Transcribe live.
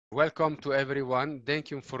Welcome to everyone.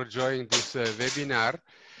 Thank you for joining this webinar.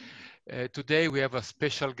 Today we have a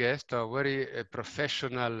special guest, a very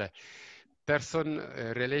professional person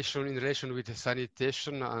in relation with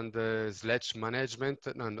sanitation and sludge management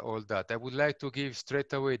and all that. I would like to give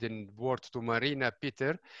straight away the word to Marina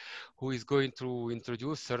Peter, who is going to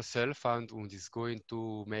introduce herself and who is going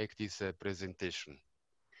to make this presentation.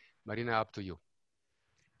 Marina, up to you.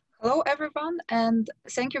 Hello, everyone, and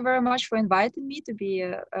thank you very much for inviting me to be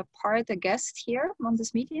a guest here on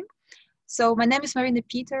this meeting. So my name is Marina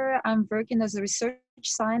Peter. I'm working as a research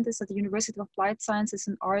scientist at the University of Applied Sciences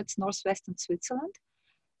and Arts, Northwestern Switzerland.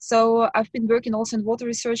 So I've been working also in Water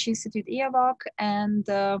Research Institute EAVAC, and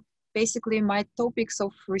basically my topics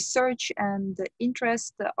of research and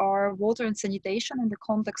interest are water and sanitation in the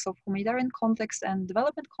context of humanitarian context and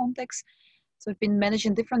development context. So I've been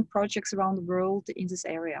managing different projects around the world in this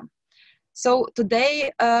area. So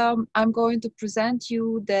today I'm going to present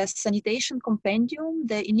you the Sanitation Compendium,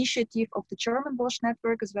 the initiative of the German WASH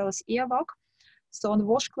network as well as EAVAC. So on the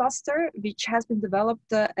WASH cluster, which has been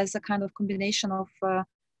developed as a kind of combination of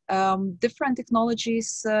different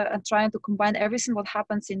technologies and trying to combine everything what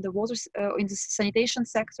happens in the water, in the sanitation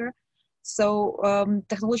sector. So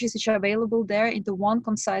technologies which are available there into one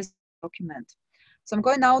concise document. So I'm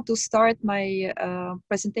going now to start my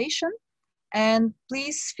presentation, and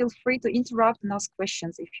please feel free to interrupt and ask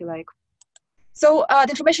questions if you like. So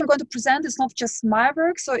the information I'm going to present is not just my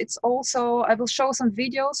work, so it's also, I will show some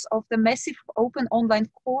videos of the massive open online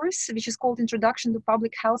course, which is called Introduction to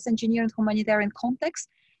Public Health Engineering and Humanitarian Context.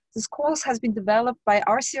 This course has been developed by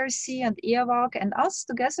RCRC and EAVAC and us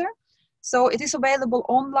together. So it is available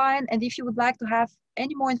online, and if you would like to have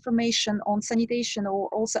any more information on sanitation or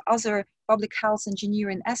also other public health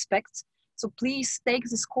engineering aspects, so please take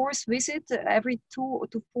this course, visit. Every 2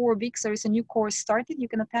 to 4 weeks there is a new course started, you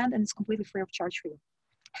can attend, and it's completely free of charge for you.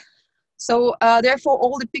 So therefore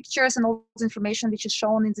all the pictures and all the information which is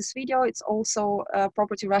shown in this video, it's also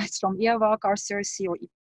property rights from EAVAC, RCRC or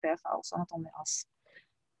IPF, also not only us.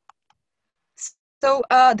 So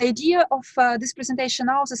the idea of this presentation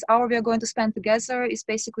now, this hour we are going to spend together, is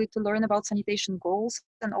basically to learn about sanitation goals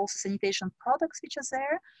and also sanitation products which are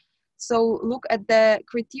there. So look at the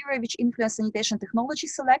criteria which influence sanitation technology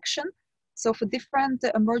selection. So for different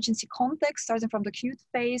emergency contexts, starting from the acute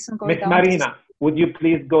phase and going Ms. down. Marina, would you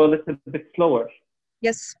please go a little bit slower?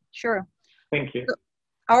 Yes, sure. Thank you. So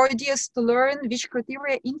our idea is to learn which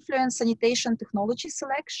criteria influence sanitation technology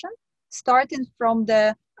selection, starting from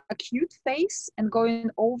the acute phase and going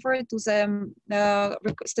over to the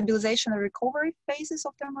stabilization and recovery phases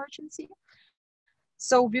of the emergency.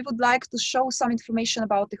 So we would like to show some information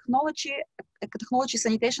about technology,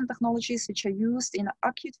 sanitation technologies which are used in the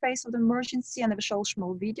acute phase of the emergency, and I will show a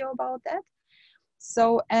small video about that.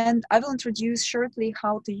 So, and I will introduce shortly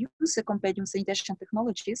how to use the compendium sanitation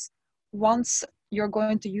technologies once you're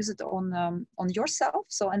going to use it on yourself.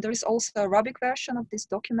 So, and there is also a Arabic version of this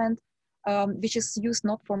document, which is used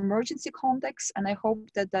not for emergency context, and I hope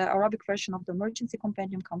that the Arabic version of the emergency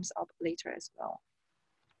compendium comes up later as well.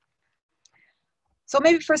 So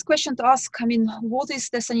maybe first question to ask, I mean, what is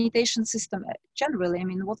the sanitation system generally? I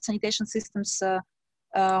mean, what sanitation systems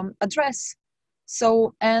address?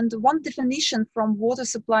 So, and one definition from Water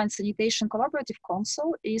Supply and Sanitation Collaborative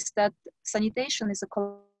Council is that sanitation is a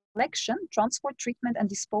collection, transport, treatment, and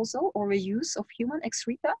disposal or reuse of human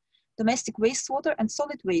excreta, domestic wastewater, and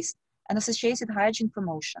solid waste, and associated hygiene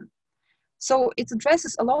promotion. So it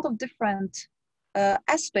addresses a lot of different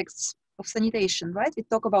aspects of sanitation, right? We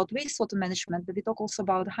talk about wastewater management, but we talk also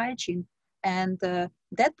about hygiene and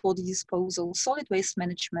dead body disposal, solid waste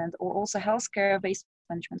management, or also healthcare waste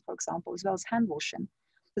management, for example, as well as hand washing.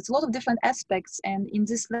 There's a lot of different aspects, and in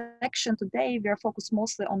this section today, we are focused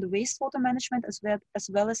mostly on the wastewater management as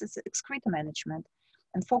well as its excreta management,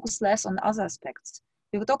 and focus less on other aspects.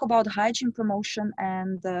 We will talk about hygiene promotion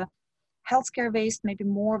and healthcare waste, maybe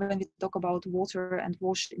more when we talk about water and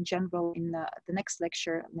wash in general in the next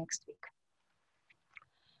lecture next week.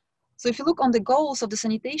 So if you look on the goals of the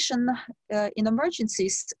sanitation in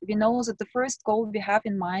emergencies, we know that the first goal we have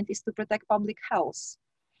in mind is to protect public health.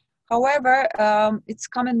 However, it's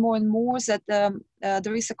coming more and more that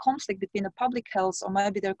there is a conflict between the public health, or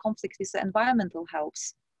maybe there are conflict with the environmental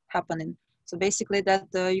health happening. So basically that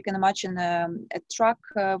you can imagine a truck,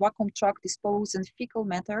 vacuum truck disposing fecal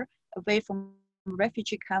matter away from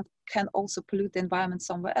refugee camp can also pollute the environment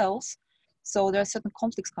somewhere else. So there are certain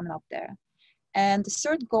conflicts coming up there. And the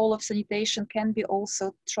third goal of sanitation can be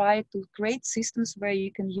also try to create systems where you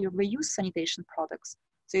can reuse sanitation products.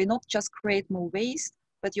 So you not just create more waste,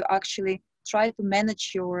 but you actually try to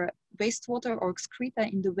manage your wastewater or excreta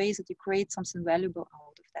in the ways that you create something valuable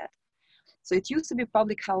out of that. So it used to be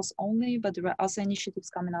public health only, but there are other initiatives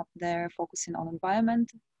coming up there focusing on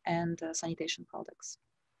environment and sanitation products.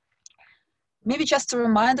 Maybe just a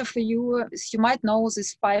reminder for you, you might know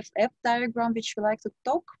this 5F diagram, which we like to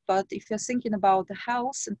talk, but if you're thinking about the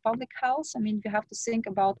health and public health, I mean, we have to think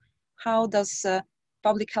about how does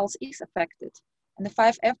public health is affected. And the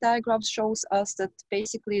 5F diagram shows us that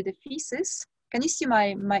basically the feces, can you see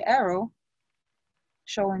my arrow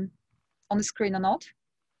showing on the screen or not?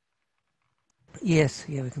 Yes,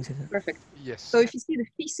 yeah, we can see that. Perfect. Yes. So if you see the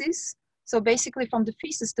feces, so basically from the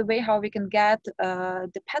feces, the way how we can get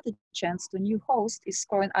the pathogens to a new host is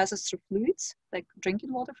going either through fluids, like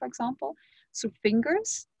drinking water, for example, through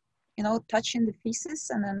fingers, you know, touching the feces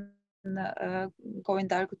and then going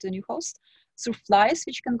directly to the new host, through flies,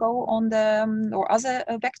 which can go on the, or other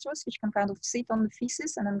vectors, which can kind of sit on the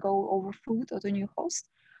feces and then go over food or the new host,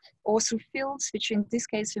 or through fields, which in this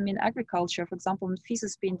case we mean agriculture, for example, when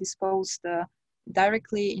feces being disposed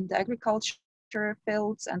directly in the agriculture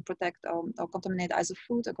fields and protect or contaminate either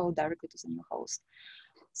food or go directly to the new host.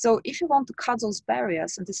 So if you want to cut those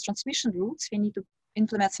barriers and these transmission routes, we need to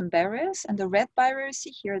implement some barriers. And the red barrier you see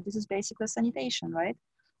here, this is basically sanitation, right?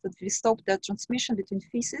 That we stop the transmission between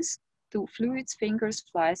feces to fluids, fingers,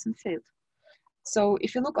 flies, and field. So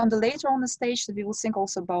if you look on the later on the stage, we will think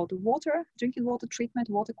also about the water, drinking water treatment,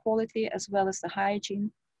 water quality, as well as the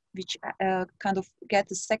hygiene, which kind of get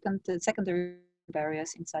the secondary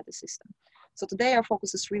barriers inside the system. So today our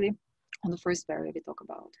focus is really on the first barrier we talk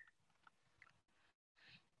about.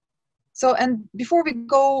 So, and before we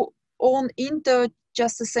go on into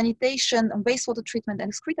just the sanitation and wastewater treatment and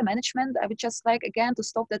excreta management, I would just like again to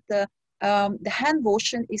stop that the hand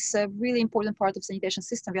washing is a really important part of sanitation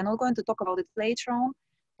system. We are not going to talk about it later on,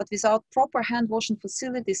 but without proper hand washing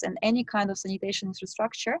facilities and any kind of sanitation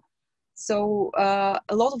infrastructure, so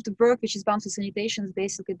a lot of the work which is done for sanitation is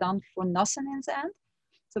basically done for nothing in the end.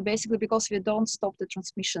 So basically because we don't stop the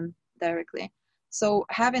transmission directly. So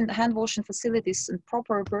having hand washing facilities and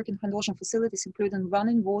proper working hand washing facilities, including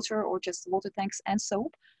running water or just water tanks and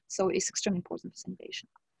soap, so it's extremely important for sanitation.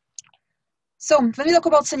 So when we talk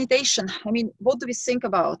about sanitation, I mean, what do we think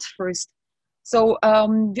about first? So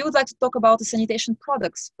we would like to talk about the sanitation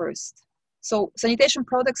products first. So sanitation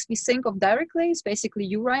products we think of directly is basically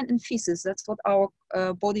urine and feces. That's what our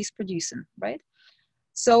body is producing, right?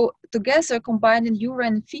 So together, combining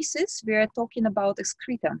urine and feces, we are talking about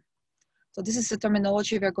excreta. So this is the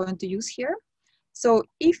terminology we're going to use here. So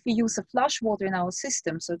if we use a flush water in our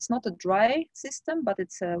system, so it's not a dry system, but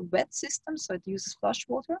it's a wet system, so it uses flush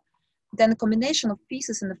water, then a combination of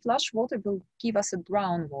feces in the flush water will give us a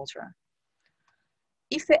brown water.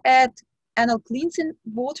 If we add anal cleansing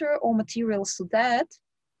water or materials to that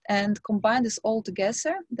and combine this all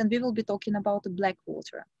together, then we will be talking about the black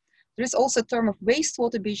water. There is also a term of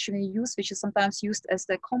wastewater which we use, which is sometimes used as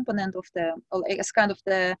the component of the, or as kind of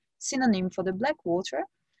the synonym for the black water.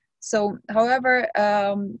 So, however,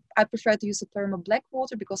 I prefer to use the term of black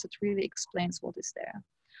water because it really explains what is there.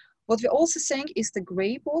 What we also think is the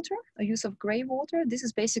gray water, a use of gray water. This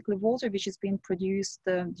is basically water which is being produced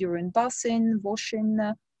during bathing, washing,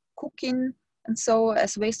 cooking, and so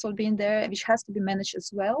as wastewater being there, which has to be managed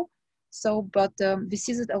as well. So, but we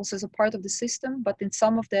see it also as a part of the system, but in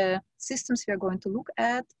some of the systems we are going to look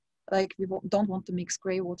at, like we don't want to mix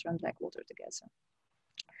gray water and black water together.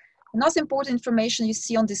 Another important information you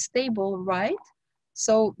see on this table, right?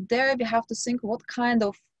 So there we have to think what kind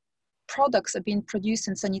of products are being produced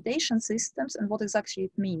in sanitation systems and what exactly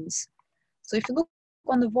it means. So if you look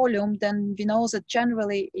on the volume, then we know that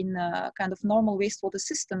generally in a kind of normal wastewater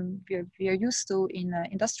system we are used to in an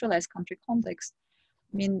industrialized country context,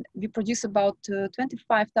 I mean, we produce about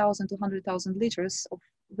 25,000 to 100,000 liters of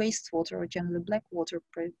wastewater, or generally black water,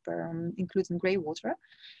 including gray water.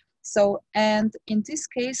 So, and in this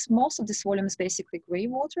case, most of this volume is basically gray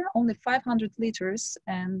water, only 500 liters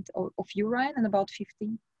of urine and about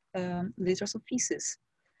 50 liters of feces.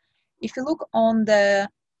 If you look on the,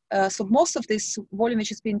 so most of this volume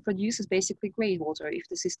which is being produced is basically gray water, if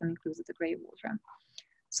the system includes the gray water.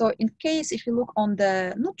 So in case, if you look on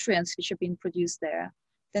the nutrients which are being produced there,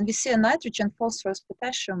 then we see a nitrogen, phosphorus,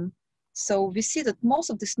 potassium. So we see that most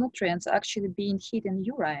of these nutrients are actually being hid in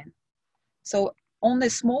urine. So only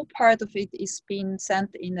a small part of it is being sent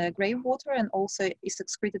in gray water and also is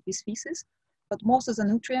excreted with feces. But most of the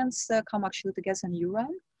nutrients come actually together in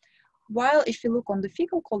urine. While if you look on the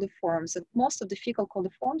fecal coliforms, most of the fecal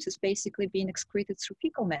coliforms is basically being excreted through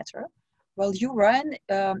fecal matter. Well, urine,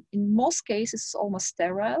 in most cases, is almost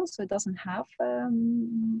sterile, so it doesn't have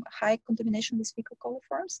high contamination with fecal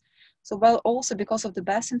coliforms. So, well, also because of the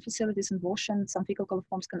bathing facilities and washing, some fecal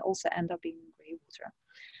coliforms can also end up being in gray water.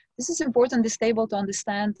 This is important in this table to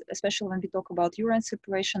understand, especially when we talk about urine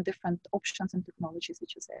separation, different options and technologies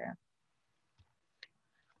which is there.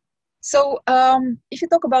 So if you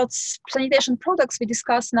talk about sanitation products, we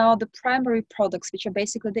discuss now the primary products, which are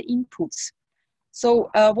basically the inputs.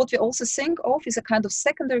 So what we also think of is a kind of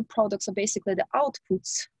secondary products, or basically the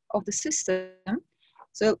outputs of the system.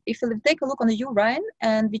 So if we take a look on the urine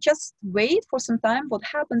and we just wait for some time, what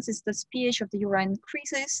happens is the pH of the urine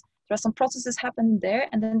increases. There are some processes happening there,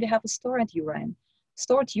 and then we have a stored urine.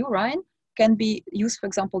 Stored urine can be used, for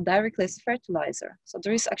example, directly as fertilizer. So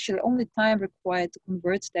there is actually only time required to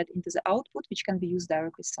convert that into the output, which can be used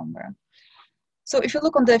directly somewhere. So if you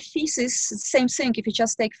look on the feces, same thing. If you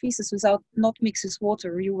just take feces without not mix with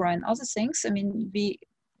water, urine, other things, I mean, we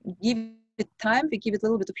give it time, we give it a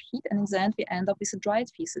little bit of heat, and in the end we end up with a dried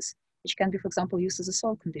feces, which can be, for example, used as a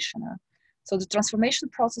soil conditioner. So the transformation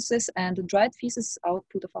processes and the dried feces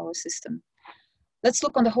output of our system. Let's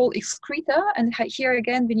look on the whole excreta, and here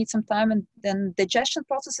again we need some time, and then digestion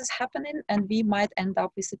processes happening, and we might end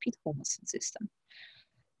up with a peat humus system.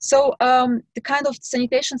 So the kind of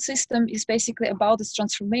sanitation system is basically about this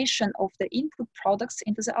transformation of the input products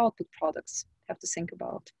into the output products. Have to think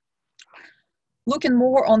about. Looking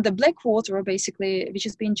more on the black water, basically, which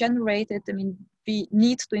is being generated, I mean, we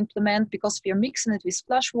need to implement, because we are mixing it with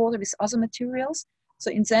splash water, with other materials. So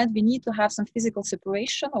in the end, we need to have some physical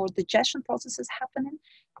separation or digestion processes happening.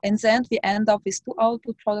 And then we end up with two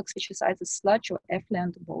output products, which is either sludge or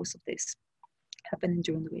effluent, both of this happening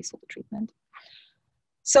during the wastewater treatment.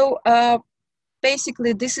 So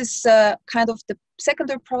basically, this is kind of the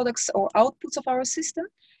secondary products or outputs of our system.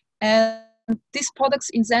 And these products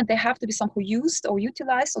in the end, they have to be somehow used or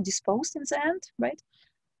utilized or disposed in the end, right?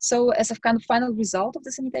 So as a kind of final result of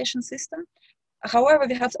the sanitation system. However,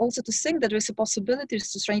 we have also to think that there is a possibility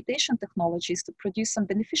to sanitation technologies to produce some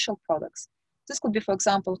beneficial products. This could be, for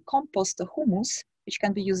example, compost or humus, which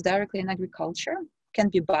can be used directly in agriculture, can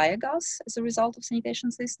be biogas as a result of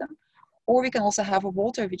sanitation system, or we can also have a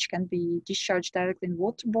water which can be discharged directly in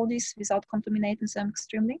water bodies without contaminating them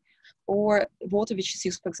extremely, or water which is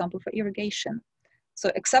used, for example, for irrigation. So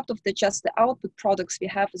except of just the output products we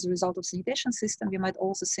have as a result of sanitation system, we might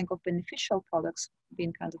also think of beneficial products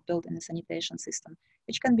being kind of built in the sanitation system,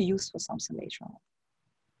 which can be used for something later on.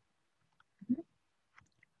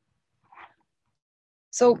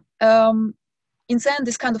 So in the end,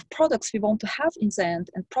 this kind of products we want to have in the end,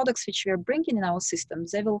 and products which we are bringing in our system,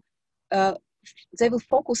 they will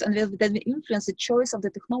focus and they will influence the choice of the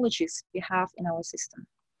technologies we have in our system.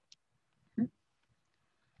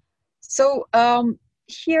 So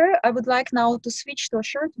here I would like now to switch to a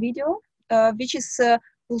short video, which is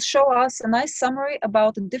will show us a nice summary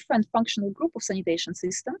about a different functional group of sanitation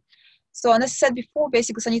system. So, and as I said before,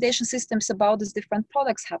 basically sanitation systems about these different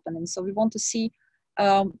products happening. So we want to see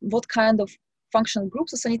what kind of functional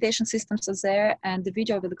groups of sanitation systems are there, and the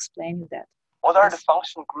video will explain you that. What are the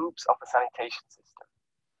functional groups of a sanitation system?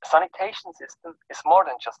 A sanitation system is more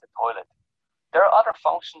than just a toilet. There are other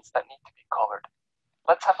functions that need to be covered.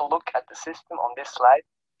 Let's have a look at the system on this slide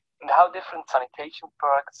and how different sanitation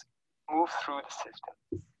products move through the system.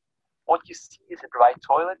 What you see is a dry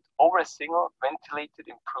toilet over a single ventilated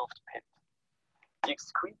improved pit. The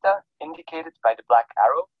excreta, indicated by the black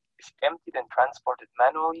arrow, is emptied and transported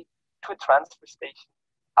manually to a transfer station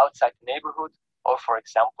outside the neighborhood, or for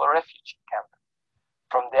example, a refugee camp.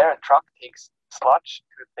 From there, a truck takes sludge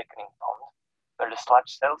to a thickening pond, where the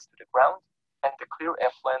sludge settles to the ground and the clear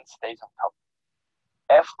effluent stays on top.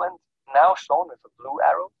 Effluent, now shown with a blue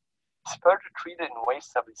arrow, is further treated in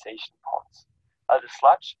waste stabilization ponds, while the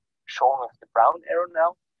sludge, shown with the brown arrow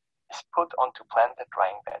now, is put onto planted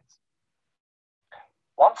drying beds.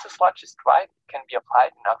 Once the sludge is dried, it can be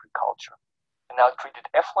applied in agriculture. The now treated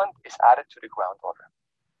effluent is added to the groundwater.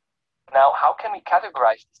 Now, how can we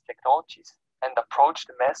categorize these technologies and approach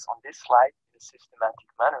the mess on this slide in a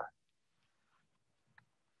systematic manner?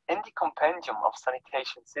 In the Compendium of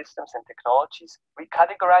Sanitation Systems and Technologies, we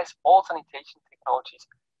categorize all sanitation technologies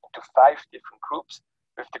into 5 different groups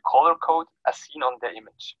with the color code as seen on the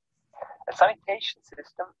image. A sanitation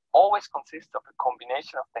system always consists of a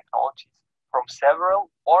combination of technologies from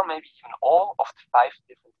several or maybe even all of the 5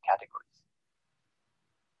 different categories.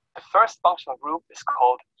 The first functional group is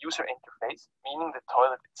called user interface, meaning the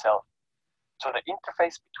toilet itself. So the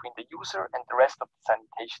interface between the user and the rest of the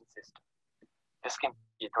sanitation system. This can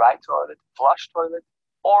be a dry toilet, flush toilet,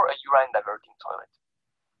 or a urine diverting toilet.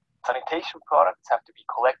 Sanitation products have to be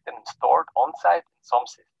collected and stored on-site in some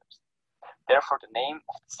systems. Therefore, the name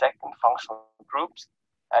of the second functional groups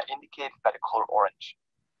indicated by the color orange.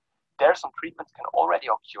 There, some treatments can already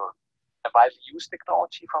occur. A widely used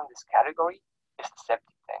technology from this category is the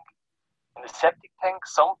septic tank. septic tank,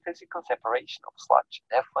 some physical separation of sludge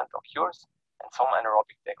and effluent occurs, and some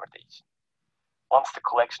anaerobic degradation. Once the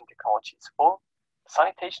collection technology is full, the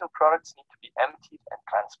sanitation products need to be emptied and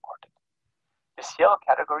transported. This yellow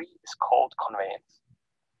category is called conveyance.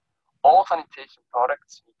 All sanitation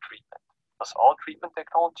products need treatment. Thus, all treatment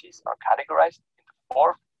technologies are categorized in the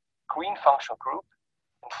fourth green functional group,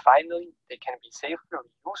 and finally, they can be safely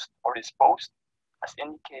reused or disposed, as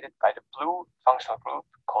indicated by the blue functional group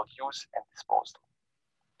called use and disposal.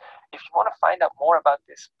 If you want to find out more about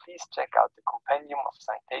this, please check out the Compendium of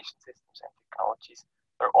Sanitation Systems and Technologies,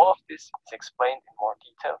 where all of this is explained in more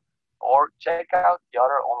detail, or check out the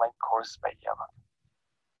other online course by Yama.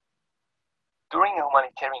 During a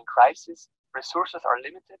humanitarian crisis, resources are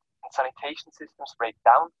limited and sanitation systems break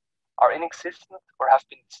down, are inexistent, or have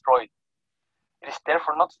been destroyed. It is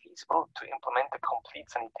therefore not feasible to implement a complete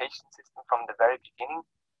sanitation system from the very beginning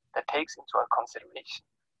that takes into consideration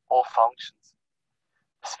all functions.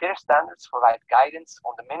 The sphere standards provide guidance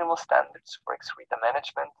on the minimal standards for excreta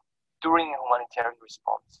management during a humanitarian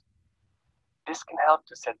response. This can help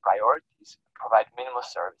to set priorities and provide minimal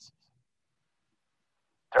services.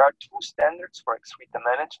 There are two standards for excreta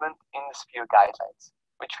management in the sphere guidelines,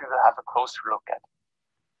 which we will have a closer look at.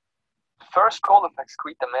 The first goal of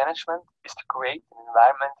excreta management is to create an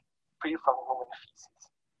environment free from human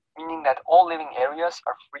feces, meaning that all living areas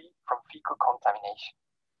are free from fecal contamination.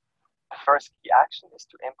 The first key action is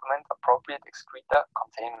to implement appropriate excreta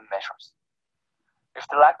containment measures. With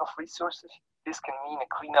the lack of resources, this can mean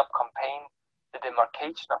a cleanup campaign, the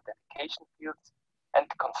demarcation of defecation fields, and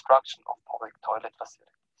the construction of public toilet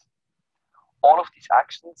facilities. All of these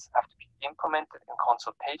actions have to be implemented in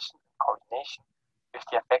consultation and coordination with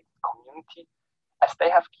the affected community, as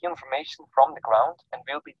they have key information from the ground and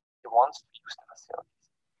will be the ones to use the facilities.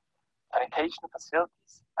 Sanitation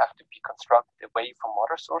facilities have to be constructed away from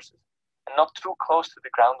water sources and not too close to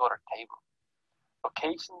the groundwater table.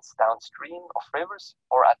 Locations downstream of rivers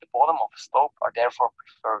or at the bottom of a slope are therefore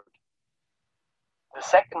preferred. The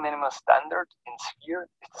second minimal standard in sphere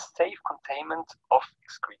is the safe containment of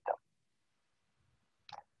excreta.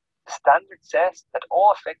 The standard says that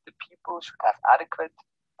all affected people should have adequate,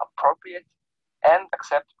 appropriate, and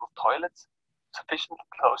acceptable toilets sufficiently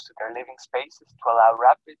close to their living spaces to allow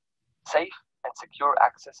rapid, safe, and secure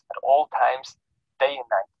access at all times, day and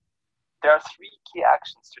night. There are three key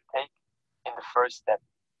actions to take in the first step: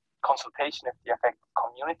 consultation with the affected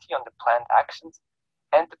community on the planned actions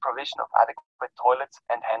and the provision of adequate toilets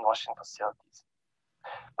and hand washing facilities.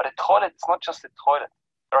 But a toilet is not just a toilet.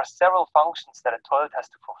 There are several functions that a toilet has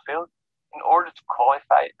to fulfill in order to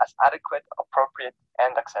qualify as adequate, appropriate,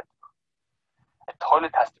 and acceptable. A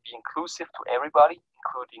toilet has to be inclusive to everybody,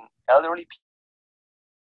 including elderly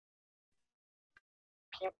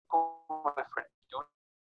people with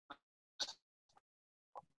reduced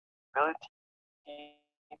mobility,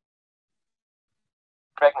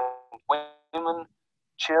 pregnant women,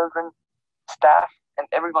 children, staff, and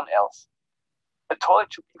everyone else. A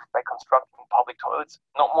toilet should be used by constructing public toilets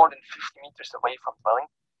not more than 50 meters away from dwelling,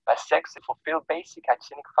 by sex to fulfill basic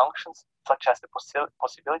hygienic functions such as the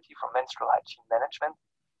possibility for menstrual hygiene management,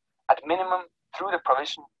 at minimum through the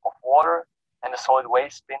provision of water and a solid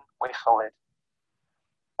waste bin with a lid.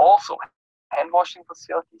 Also, hand washing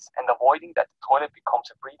facilities and avoiding that the toilet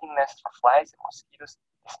becomes a breeding nest for flies and mosquitoes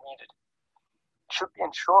is needed. It should be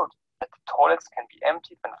ensured that the toilets can be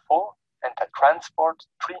emptied when full and that transport,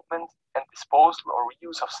 treatment, and disposal or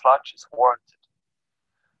reuse of sludge is warranted.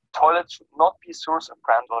 Toilets should not be a source of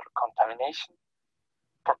groundwater contamination.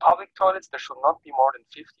 For public toilets, there should not be more than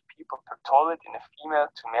 50 people per toilet in a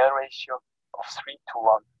female to male ratio of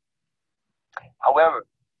 3:1. However,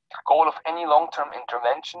 the goal of any long-term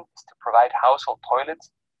intervention is to provide household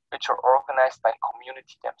toilets which are organized by the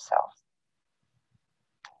community themselves.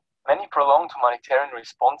 Many prolonged humanitarian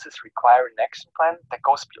responses require an action plan that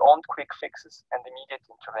goes beyond quick fixes and immediate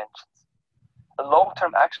interventions. A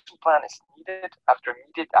long-term action plan is needed after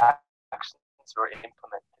immediate actions were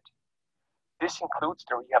implemented. This includes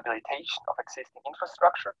the rehabilitation of existing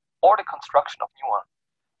infrastructure or the construction of new one.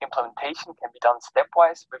 Implementation can be done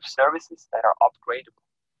stepwise with services that are upgradable.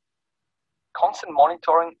 Constant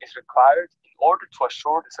monitoring is required in order to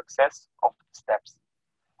assure the success of the steps.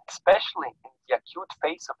 Especially in the acute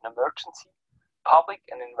phase of an emergency, public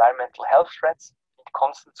and environmental health threats need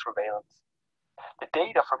constant surveillance. The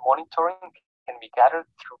data for monitoring can be gathered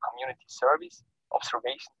through community surveys,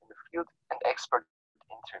 observations in the field, and expert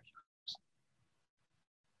interviews.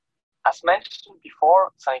 As mentioned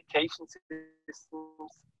before, sanitation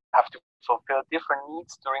systems have to fulfill different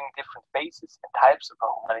needs during different phases and types of a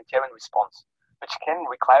humanitarian response, which can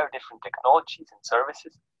require different technologies and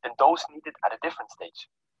services than those needed at a different stage.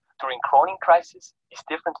 During cloning crisis, these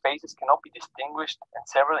different phases cannot be distinguished and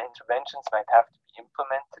several interventions might have to be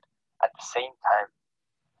implemented at the same time.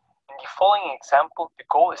 In the following example, the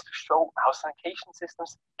goal is to show how sanitation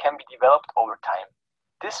systems can be developed over time.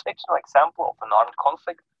 This fictional example of an armed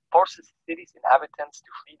conflict forces the city's inhabitants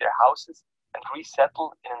to flee their houses and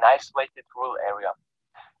resettle in an isolated rural area.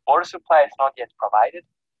 Water supply is not yet provided,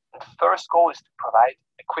 and the first goal is to provide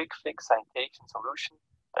a quick fix sanitation solution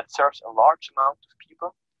that serves a large amount of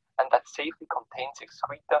people and that safely contains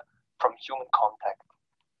excreta from human contact.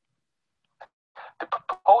 The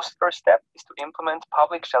proposed first step is to implement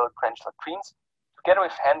public shallow trench latrines together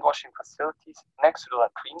with hand washing facilities next to the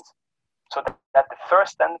latrines so that the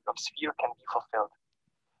first standard of sphere can be fulfilled.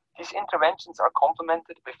 These interventions are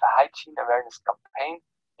complemented with a hygiene awareness campaign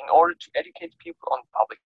in order to educate people on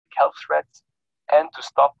public health threats and to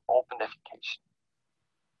stop open defecation.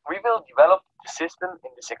 We will develop the system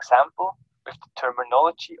in this example with the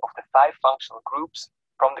terminology of the 5 functional groups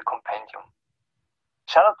from the compendium.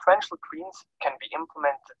 Shallow trench latrines can be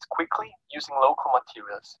implemented quickly using local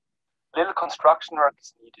materials. Little construction work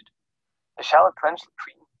is needed. The shallow trench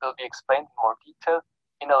latrine will be explained in more detail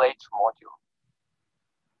in a later module.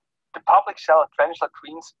 The public shallow trench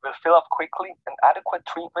latrines will fill up quickly and adequate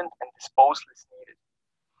treatment and disposal is needed.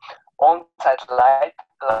 On-site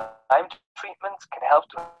lime treatments can help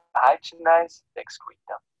to hygienize the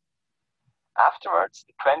excreta. Afterwards,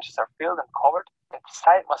 the trenches are filled and covered, and the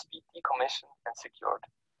site must be decommissioned and secured.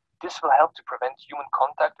 This will help to prevent human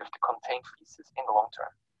contact with the contained feces in the long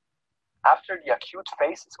term. After the acute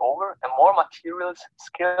phase is over and more materials,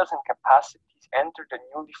 skills, and capacities enter the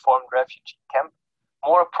newly formed refugee camp,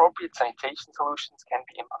 more appropriate sanitation solutions can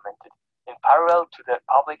be implemented in parallel to the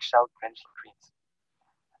public shallow trench latrines.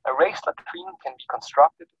 A raised latrine can be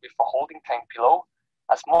constructed with a holding tank below,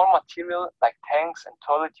 as more material like tanks and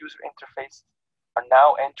toilet user interfaces are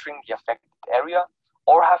now entering the affected area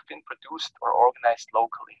or have been produced or organized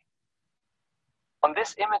locally. On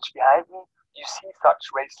this image behind me, you see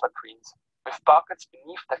such raised latrines with buckets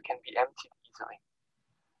beneath that can be emptied easily.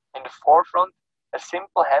 In the forefront, a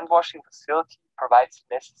simple hand washing facility provides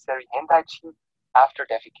necessary hand hygiene after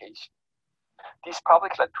defecation. These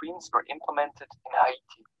public latrines were implemented in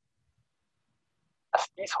Haiti. As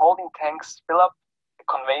these holding tanks fill up, a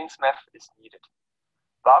conveyance method is needed.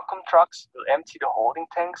 Vacuum trucks will empty the holding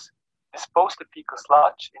tanks, dispose the fecal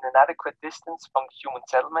sludge in an adequate distance from the human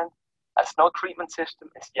settlement, as no treatment system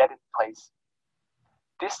is yet in place.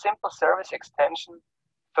 This simple service extension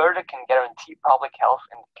further can guarantee public health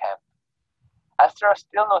in the camp. As there are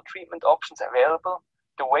still no treatment options available,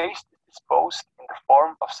 the waste is disposed in the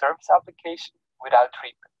form of service application without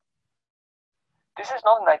treatment. This is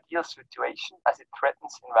not an ideal situation as it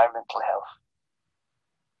threatens environmental health.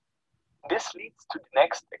 This leads to the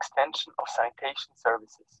next extension of sanitation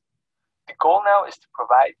services. The goal now is to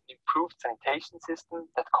provide an improved sanitation system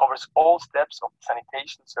that covers all steps of the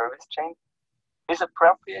sanitation service chain, is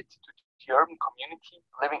appropriate to the urban community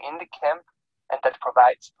living in the camp, and that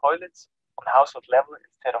provides toilets on household level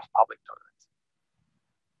instead of public toilets.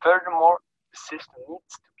 Furthermore, the system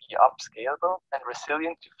needs to be upscalable and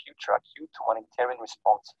resilient to future acute humanitarian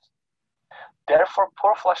responses. Therefore,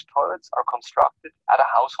 pour flush toilets are constructed at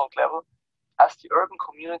a household level, as the urban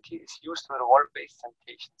community is used to the water-based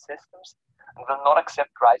sanitation systems and will not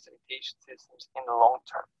accept dry sanitation systems in the long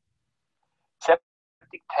term.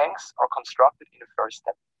 Septic tanks are constructed in the first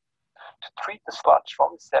step. To treat the sludge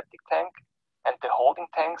from the septic tank and the holding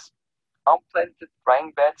tanks, unplanted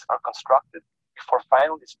drying beds are constructed before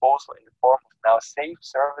final disposal in the form of now safe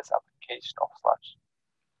service application of sludge.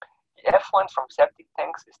 The effluent from septic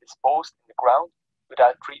tanks is disposed in the ground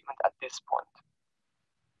without treatment at this point.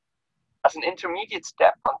 As an intermediate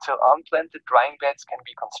step until unplanted drying beds can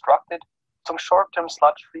be constructed, some short-term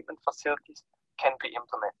sludge treatment facilities can be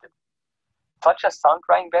implemented, such as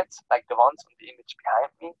sun-drying beds like the ones on the image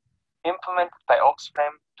behind me, implemented by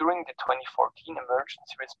Oxfam during the 2014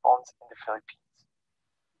 emergency response in the Philippines.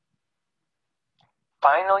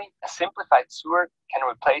 Finally, a simplified sewer can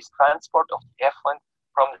replace transport of the effluent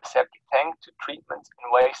from the septic tank to treatment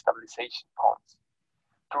in waste stabilization ponds.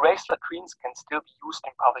 The raised latrines can still be used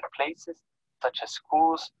in public places such as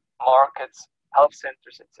schools, markets, health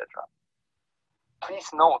centers, etc. Please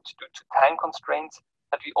note, due to time constraints,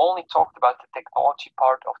 that we only talked about the technology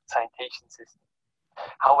part of the sanitation system.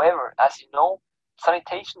 However, as you know,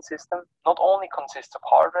 sanitation system not only consists of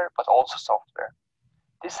hardware but also software.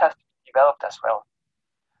 This has to be developed as well.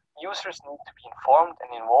 Users need to be informed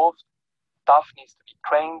and involved, staff needs to be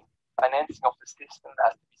trained, financing of the system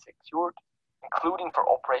has to be secured, including for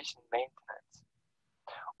operation and maintenance.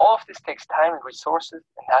 All of this takes time and resources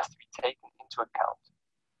and has to be taken into account.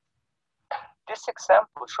 This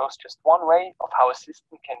example shows just one way of how a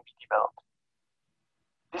system can be developed.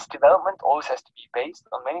 This development always has to be based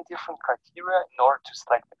on many different criteria in order to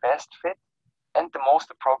select the best fit and the most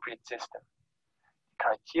appropriate system. The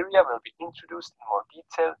criteria will be introduced in more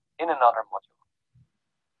detail in another module.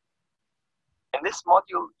 In this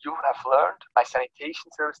module, you have learned why sanitation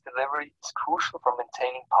service delivery is crucial for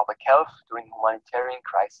maintaining public health during humanitarian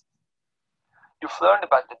crises. You've learned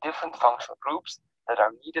about the different functional groups that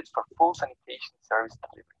are needed for full sanitation service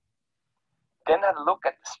delivery. Then had a look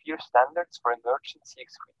at the sphere standards for emergency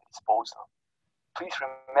excrete disposal. Please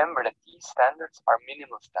remember that these standards are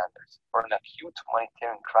minimal standards for an acute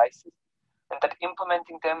humanitarian crisis and that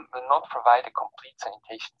implementing them will not provide a complete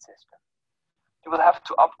sanitation system. You will have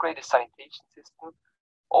to upgrade the sanitation system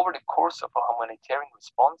over the course of a humanitarian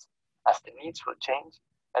response as the needs will change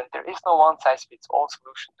and there is no one-size-fits-all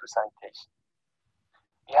solution to sanitation.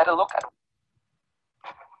 We had a look at.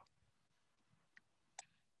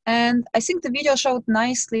 And I think the video showed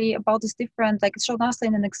nicely about this different, like it showed nicely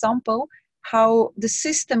in an example, how the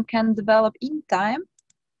system can develop in time.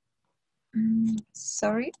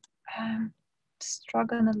 Sorry, I'm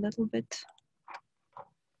struggling a little bit.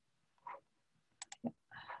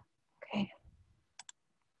 Okay.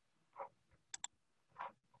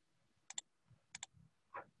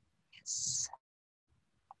 Yes.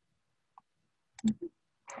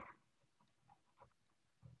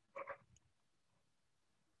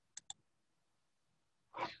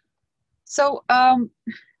 So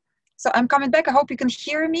I'm coming back. I hope you can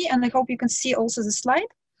hear me and I hope you can see also the slide.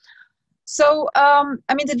 So,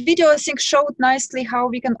 I mean, the video, I think, showed nicely how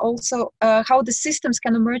we can also, how the systems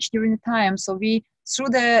can emerge during the time. So we, through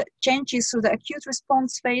the changes through the acute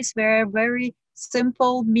response phase, where very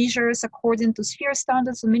simple measures according to sphere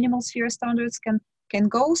standards or minimal sphere standards can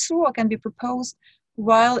go through or can be proposed,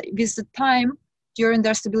 while with the time, during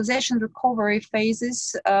their stabilization recovery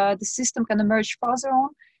phases, the system can emerge further on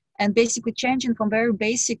and basically changing from very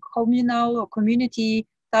basic communal or community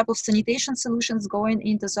type of sanitation solutions going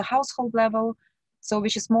into the household level, so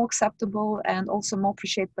which is more acceptable and also more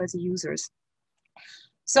appreciated by the users.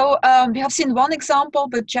 So we have seen one example,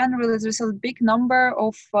 but generally there's a big number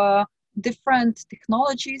of different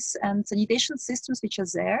technologies and sanitation systems which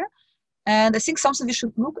are there. And I think something we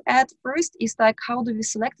should look at first is like, how do we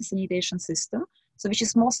select a sanitation system? So which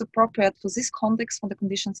is most appropriate for this context, for the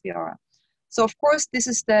conditions we are. So of course, this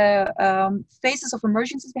is the phases of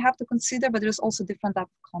emergencies we have to consider, but there's also different type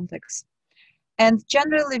of contexts. And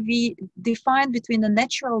generally, we define between the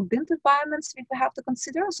natural built environments we have to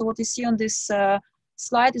consider. So what you see on this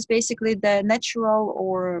slide is basically the natural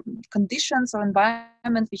or conditions or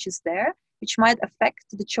environment which is there, which might affect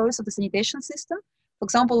the choice of the sanitation system. For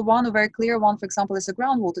example, one very clear one, for example, is a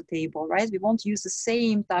groundwater table, right? We won't use the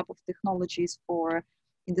same type of technologies for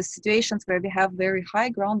in the situations where we have very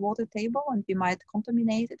high groundwater table and we might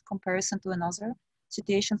contaminate it in comparison to another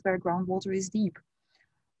situations where groundwater is deep.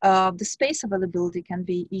 The space availability can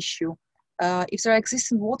be an issue. If there are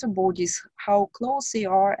existing water bodies, how close they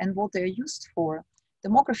are and what they're used for.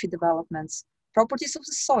 Demography developments, properties of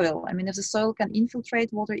the soil. I mean, if the soil can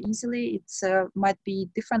infiltrate water easily, it might be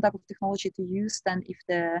different type of technology to use than if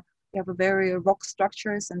you have a very rock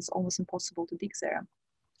structures and it's almost impossible to dig there.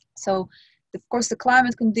 So, of course, the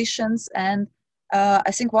climate conditions, and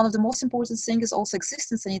I think one of the most important things is also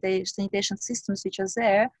existing sanitation systems which are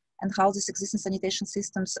there and how these existing sanitation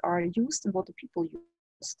systems are used and what the people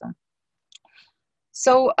use them.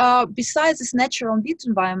 So besides these natural and built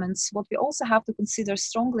environments, what we also have to consider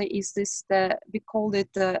strongly is this, we call it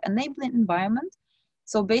the enabling environment.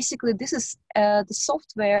 So basically this is the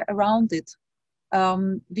software around it,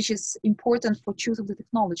 which is important for choice of the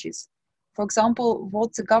technologies. For example,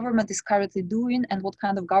 what the government is currently doing and what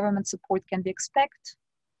kind of government support can we expect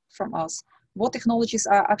from us. What technologies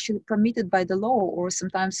are actually permitted by the law or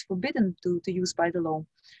sometimes forbidden to use by the law.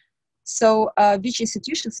 So which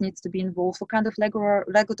institutions needs to be involved, what kind of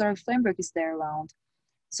regulatory framework is there around.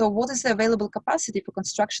 So what is the available capacity for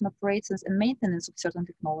construction, operations and maintenance of certain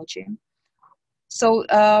technology. So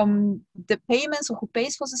the payments or who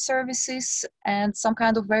pays for the services and some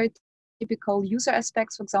kind of very typical user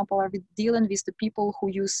aspects, for example, are we dealing with the people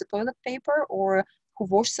who use the toilet paper or who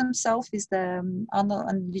wash themselves with the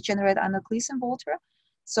unregenerate anal-cleansing water.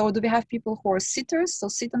 So do we have people who are sitters, so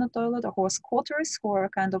sit on the toilet, or who are squatters, who are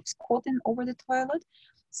kind of squatting over the toilet?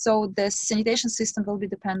 So the sanitation system will be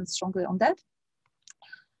dependent strongly on that.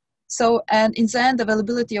 So, and in the end,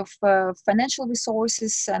 availability of financial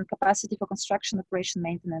resources and capacity for construction, operation,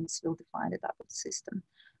 maintenance will define the type of system.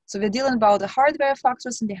 So we're dealing about the hardware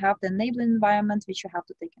factors, and we have the enabling environment, which you have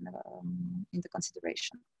to take into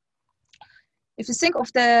consideration. If you think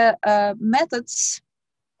of the methods,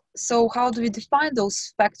 so how do we define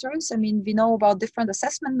those factors? I mean, we know about different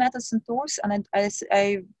assessment methods and tools, and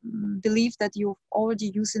I believe that you're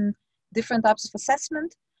already using different types of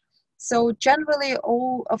assessment. So generally,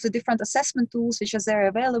 all of the different assessment tools which are there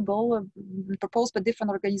available, proposed by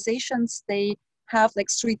different organizations, they have like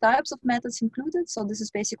 3 types of methods included. So this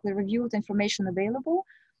is basically review of the information available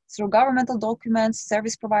through governmental documents,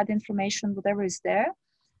 service provider information, whatever is there.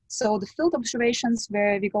 So the field observations,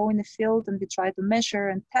 where we go in the field and we try to measure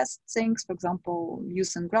and test things, for example,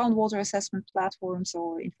 using groundwater assessment platforms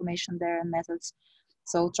or information there and methods.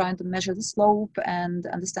 So trying to measure the slope and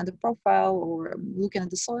understand the profile or looking at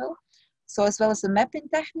the soil. So as well as the mapping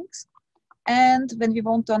techniques. And when we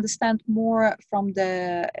want to understand more from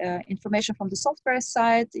the information from the software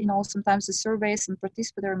side, you know, sometimes the surveys and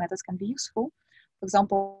participatory methods can be useful. For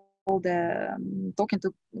example, the talking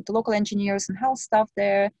to the local engineers and health staff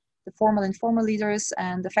there, the formal and informal leaders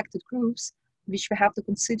and affected groups, which we have to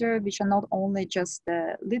consider, which are not only just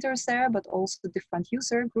the leaders there, but also the different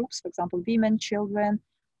user groups, for example, women, children,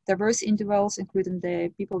 diverse individuals, including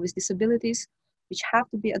the people with disabilities, which have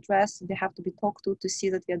to be addressed. They have to be talked to see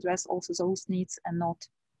that we address also those needs and not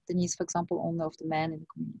the needs, for example, only of the men in the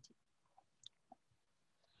community.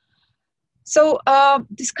 So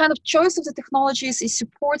this kind of choice of the technologies is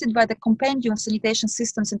supported by the Compendium of Sanitation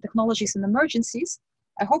Systems and Technologies in Emergencies.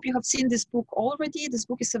 I hope you have seen this book already. This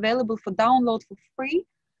book is available for download for free.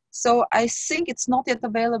 So I think it's not yet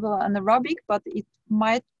available in Arabic, but it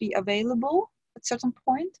might be available at a certain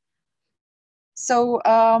point. So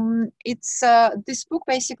this book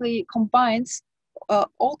basically combines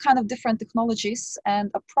all kind of different technologies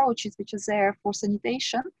and approaches which are there for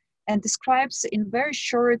sanitation, and describes in very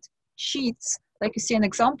short sheets, like you see an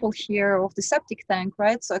example here of the septic tank,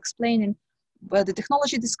 right? So explaining the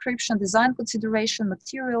technology description, design consideration,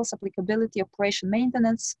 materials, applicability, operation,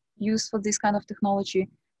 maintenance used for this kind of technology,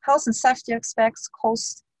 health and safety aspects,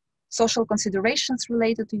 cost, social considerations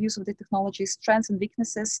related to use of the technology, strengths and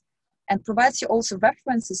weaknesses, and provides you also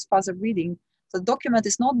references for the reading. The document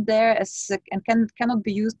is not there and cannot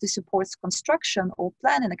be used to support construction or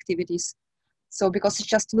planning activities. So because it's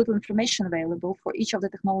just little information available for each of the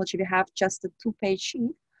technology, we have just a 2-page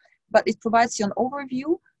sheet, but it provides you an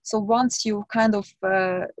overview. So once you kind of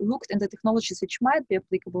looked in the technologies which might be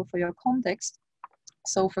applicable for your context,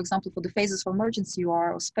 so for example, for the phases of emergency you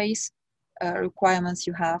are, or space requirements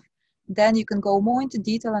you have, then you can go more into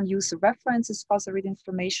detail and use the references, further read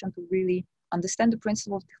information to really understand the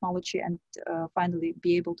principle of technology and finally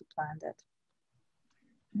be able to plan that.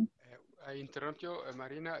 I interrupt you,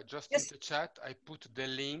 Marina. Just Yes. in the chat, I put the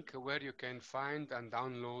link where you can find and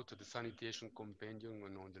download the Sanitation Compendium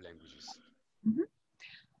in all the languages. Mm-hmm.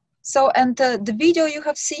 So, and the video you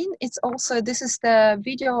have seen, it's also, this is the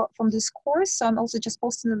video from this course. So I'm also just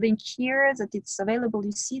posting the link here that it's available,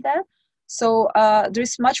 you see that. So there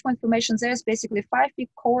is much more information there. It's basically a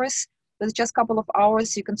 5-week course with just a couple of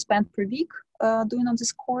hours you can spend per week doing on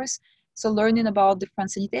this course. So learning about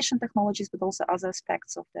different sanitation technologies, but also other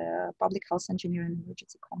aspects of the public health engineering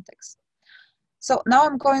emergency context. So now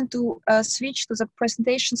I'm going to switch to the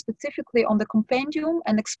presentation specifically on the compendium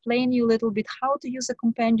and explain you a little bit how to use the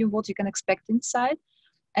compendium, what you can expect inside.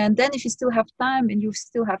 And then if you still have time and you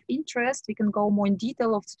still have interest, we can go more in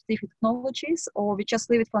detail of specific technologies, or we just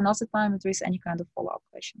leave it for another time if there is any kind of follow-up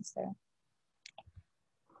questions there.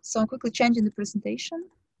 So I'm quickly changing the presentation.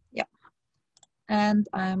 Yeah. And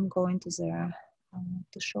I'm going to there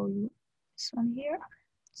to show you this one here.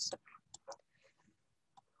 So,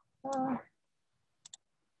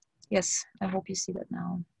 yes, I hope you see that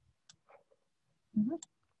now. Mm-hmm.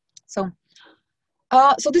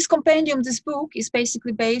 So this compendium, this book is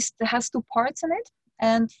basically based, it has 2 parts in it.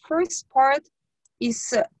 And first part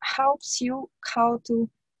is helps you how to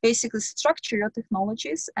basically structure your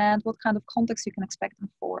technologies and what kind of context you can expect them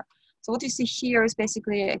for. So what you see here is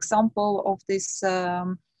basically an example of this,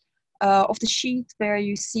 of the sheet where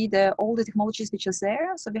you see all the technologies which are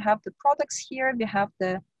there. So we have the products here, we have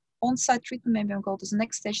the on-site treatment. Maybe I'll go to the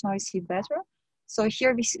next stage now, you see it better. So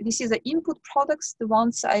here we see the input products, the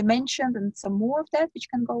ones I mentioned, and some more of that which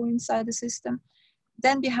can go inside the system.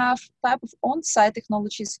 Then we have type of on-site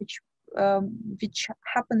technologies which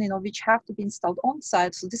happen, which have to be installed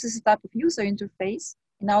on-site. So this is a type of user interface.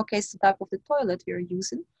 In our case, the type of the toilet we are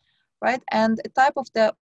using, right? And a type of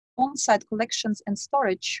the on-site collections and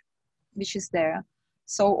storage which is there.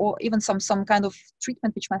 So, or even some kind of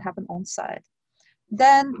treatment which might happen on-site.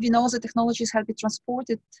 then we know the technologies have to be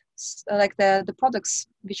transported, like the products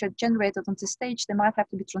which are generated on this stage, they might have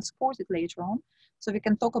to be transported later on. So we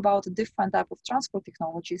can talk about a different type of transport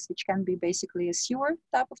technologies, which can be basically a sewer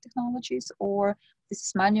type of technologies, or this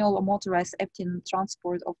is manual or motorized emptying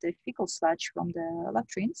transport of the fecal sludge from the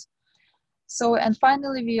latrines. So, and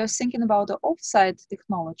finally, we are thinking about the offsite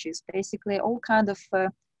technologies, basically all kind of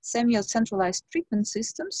semi-centralized treatment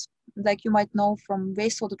systems, like you might know from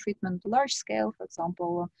wastewater treatment to large scale, for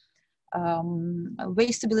example,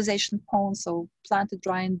 waste stabilization ponds, so planted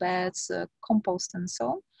drying beds, compost, and so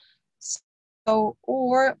on. So,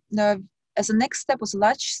 or as a next step, as a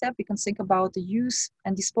large step, we can think about the use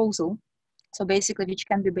and disposal. So basically, which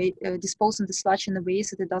can be disposing the sludge in a way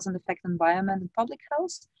that it doesn't affect environment and public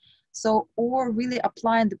health. So, or really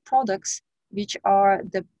applying the products which are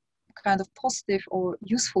the kind of positive or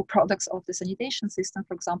useful products of the sanitation system,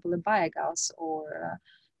 for example, a biogas or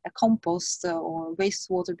a compost or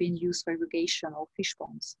wastewater being used for irrigation or fish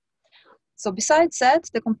ponds. So besides that,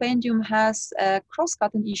 the compendium has a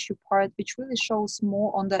cross-cutting issue part, which really shows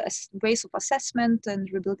more on the ways of assessment and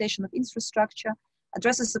rehabilitation of infrastructure,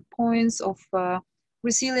 addresses the points of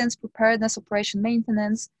resilience, preparedness, operation,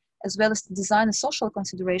 maintenance, as well as the design and social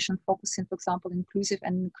consideration, focusing, for example, inclusive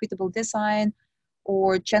and equitable design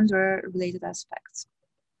or gender-related aspects.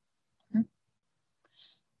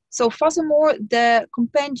 So furthermore, the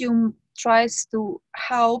compendium tries to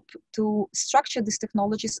help to structure these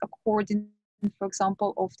technologies according, for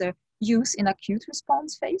example, of their use in acute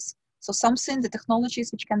response phase. So something, the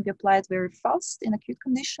technologies which can be applied very fast in acute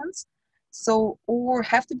conditions, so or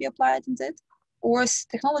have to be applied in that, or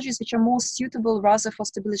technologies which are more suitable rather for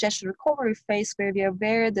stabilization recovery phase, where we are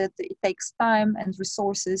aware that it takes time and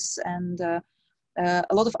resources and a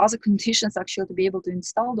lot of other conditions actually to be able to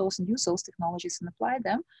install those and use those technologies and apply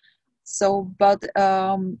them. So, but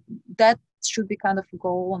that should be kind of a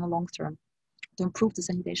goal on the long term to improve the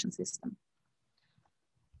sanitation system.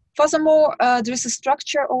 Furthermore, there is a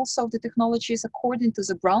structure also of the technologies according to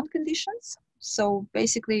the ground conditions. So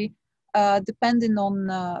basically, depending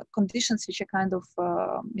on conditions which are kind of,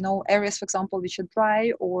 areas, for example, which are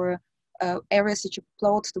dry or areas which are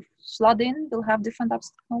prone to flooding, will have different types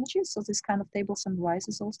of technologies. So this kind of table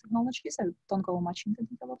summarizes those technologies. I don't go much into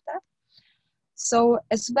detail of that. So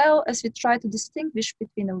as well as we try to distinguish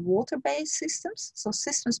between the water-based systems, so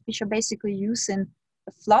systems which are basically using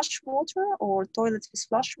flush water or toilets with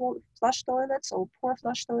flush toilets or poor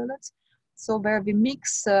flush toilets. So where we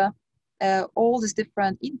mix all these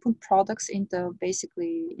different input products into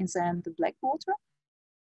basically in the black water.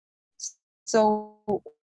 So,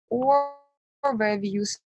 or where we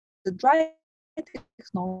use the dry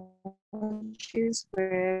technologies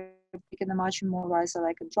where we can imagine more either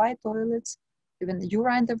like a dry toilets, even the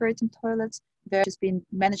urine diverting toilets, where it's been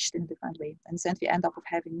managed in a different way. And then we end up with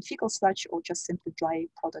having fecal sludge or just simply dry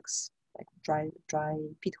products, like dry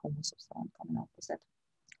peat humus or so on coming out with that.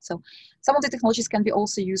 So some of the technologies can be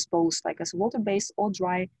also used both like as water-based or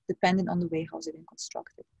dry, depending on the way how they've been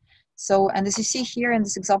constructed. So, and as you see here in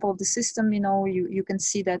this example of the system, you can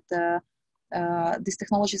see that these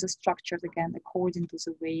technologies are structured again according to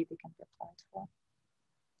the way they can be applied for.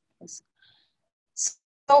 Yes.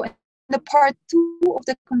 So in the part 2 of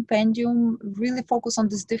the compendium really focus on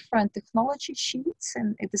these different technology sheets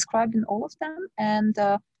and describing all of them. And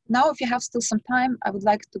now if you have still some time, I would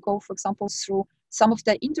like to go, for example, through some of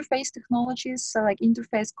the interface technologies, so like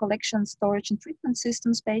interface collection, storage, and treatment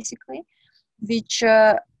systems, basically, which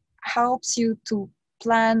helps you to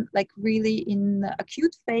plan like really in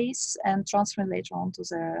acute phase and transfer later on to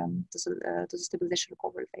the stabilization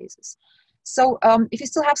recovery phases. So if you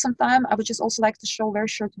still have some time, I would just also like to show a very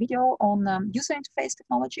short video on user interface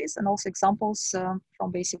technologies and also examples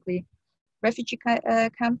from basically refugee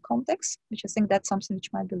camp context, which I think that's something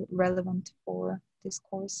which might be relevant for this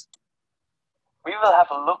course. We will have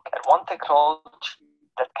a look at one technology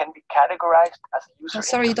that can be categorized as a user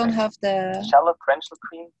sorry, you don't have the shallow torrential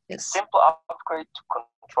clean, yes. simple upgrade to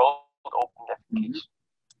controlled open defecation.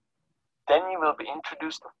 Then you will be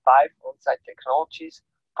introduced to 5 on-site technologies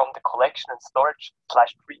from the collection and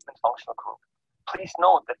storage/treatment functional group. Please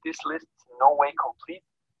note that this list is in no way complete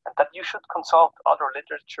and that you should consult other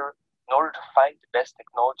literature in order to find the best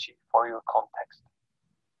technology for your context.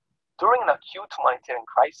 During an acute humanitarian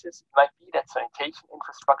crisis, it might be that sanitation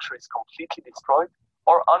infrastructure is completely destroyed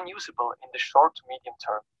or unusable in the short to medium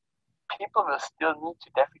term. People will still need to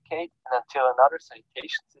defecate, and until another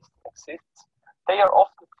sanitation system exists, they are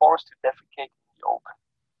often forced to defecate in the open.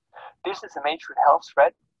 This is a major health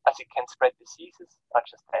threat as it can spread diseases such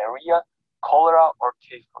as diarrhea, cholera, or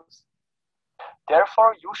typhus.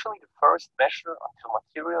 Therefore, usually the first measure until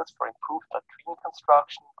materials for improved latrine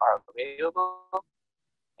construction are available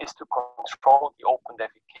is to control the open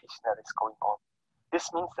defecation that is going on.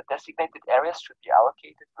 This means that designated areas should be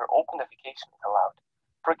allocated where open defecation is allowed.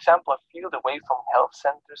 For example, a field away from health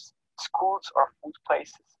centers, schools, or food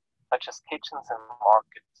places, such as kitchens and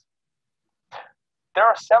markets. There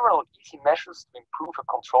are several easy measures to improve a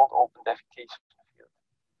controlled open defecation field.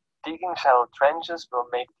 Digging shallow trenches will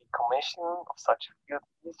make decommissioning of such a field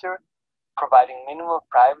easier. Providing minimal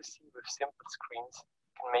privacy with simple screens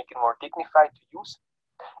can make it more dignified to use.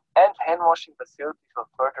 And hand washing facilities will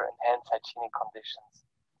further enhance hygienic conditions.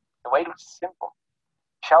 The way is simple.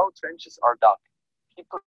 Shallow trenches are dug.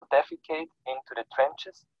 People defecate into the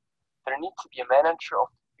trenches. There needs to be a manager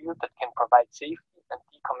of the field that can provide safety and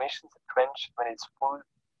decommissions the trench when it's full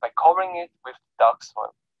by covering it with dug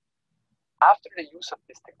soil. After the use of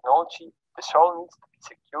this technology, the soil needs to be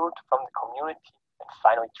secured from the community and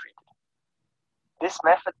finally treated. This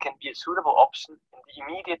method can be a suitable option in the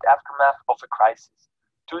immediate aftermath of a crisis,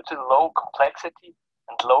 due to the low complexity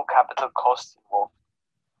and low capital costs involved.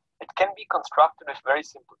 It can be constructed with very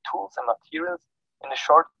simple tools and materials in a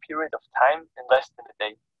short period of time in less than a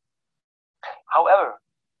day. However,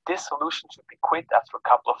 this solution should be quit after a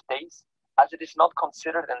couple of days, as it is not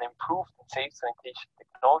considered an improved and safe sanitation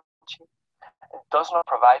technology and does not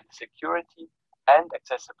provide the security and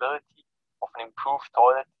accessibility of an improved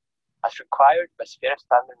toilet as required by sphere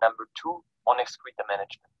standard number 2 on excreta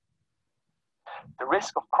management. The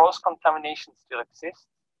risk of cross-contamination still exists,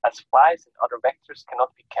 as flies and other vectors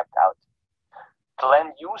cannot be kept out. The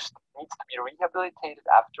land used needs to be rehabilitated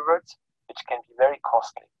afterwards, which can be very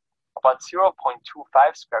costly. About 0.25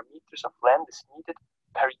 square meters of land is needed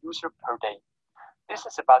per user per day. This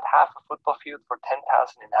is about half a football field for 10,000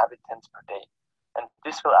 inhabitants per day, and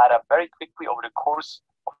this will add up very quickly over the course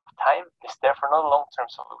of time and is therefore not a long-term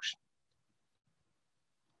solution.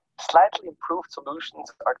 Slightly improved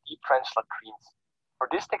solutions are deep trench latrines. For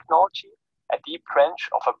this technology, a deep trench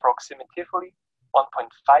of approximately 1.5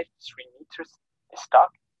 to 3 meters is dug,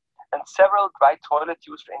 and several dry toilet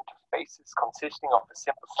user interfaces consisting of a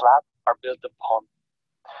simple slab are built upon.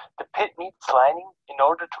 The pit needs lining in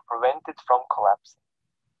order to prevent it from collapsing.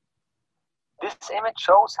 This image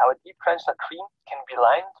shows how a deep trench latrine can be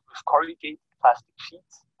lined with corrugated plastic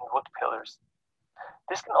sheets and wood pillars.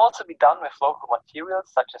 This can also be done with local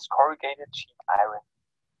materials such as corrugated sheet iron.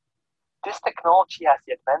 This technology has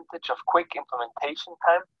the advantage of quick implementation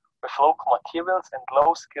time with local materials and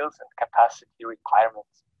low skills and capacity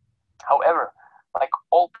requirements. However, like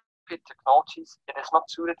all pit technologies, it is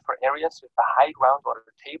not suited for areas with a high groundwater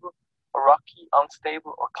table or rocky,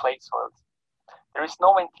 unstable or clay soils. There is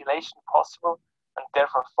no ventilation possible, and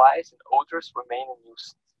therefore flies and odors remain a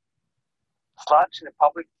nuisance. Sludge in a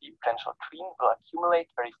public deep trench latrine will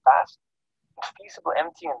accumulate very fast, and feasible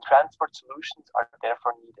emptying and transport solutions are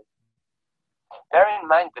therefore needed. Bear in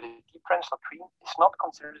mind that a deep trench latrine is not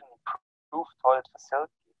considered an improved toilet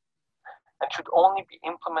facility and should only be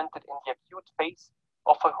implemented in the acute phase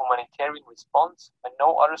of a humanitarian response when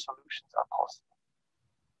no other solutions are possible.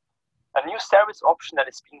 A new service option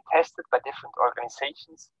that is being tested by different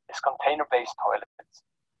organizations is container-based toilets.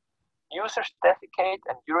 Users defecate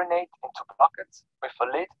and urinate into buckets with a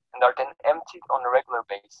lid and are then emptied on a regular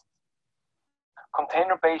basis.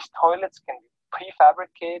 Container-based toilets can be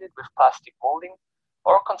prefabricated with plastic molding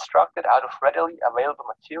or constructed out of readily available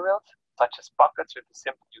materials such as buckets with a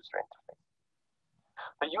simple user interface.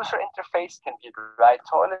 The user interface can be a dry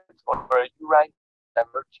toilet or a urine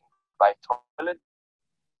diverging dry toilet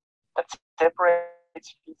that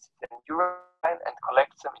separates feces and urine and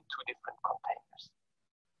collects them in 2 different containers.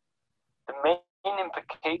 The main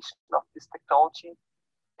implication of this technology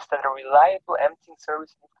is that a reliable emptying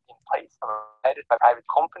service needs to be in place and provided by private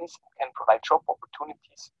companies and can provide job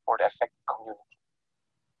opportunities for the affected community.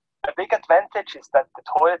 A big advantage is that the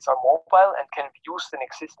toilets are mobile and can be used in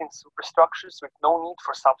existing superstructures with no need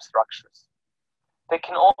for substructures. They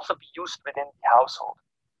can also be used within the household.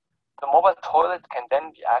 The mobile toilet can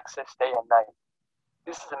then be accessed day and night.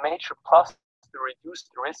 This is a major plus to reduce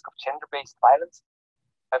the risk of gender-based violence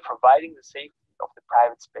by providing the safety of the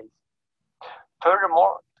private space.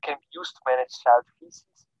 Furthermore, it can be used to manage child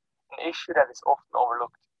feces, an issue that is often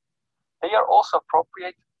overlooked. They are also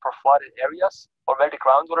appropriate for flooded areas or where the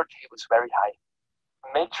groundwater table is very high.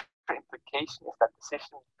 A major implication is that the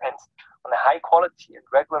system depends on a high quality and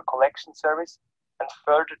regular collection service, and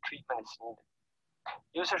further treatment is needed.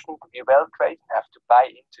 Users need to be well trained and have to buy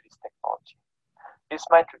into this technology. This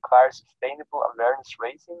might require sustainable awareness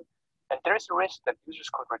raising, and there is a risk that users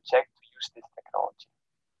could reject to use this technology.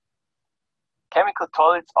 Chemical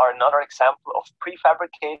toilets are another example of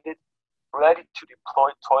prefabricated, ready-to-deploy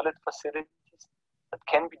toilet facilities that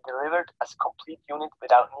can be delivered as a complete unit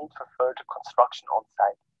without need for further construction on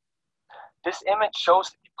site. This image shows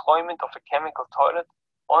the deployment of a chemical toilet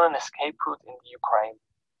on an escape route in the Ukraine.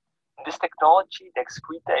 In this technology, the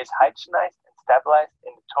excreta is hygienized and stabilized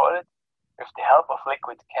in the toilet with the help of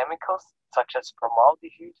liquid chemicals such as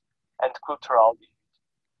formaldehyde and glutaraldehyde.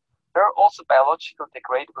 There are also biological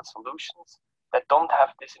degradable solutions that don't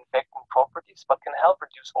have disinfecting properties but can help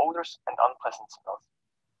reduce odors and unpleasant smells.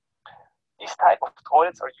 These type of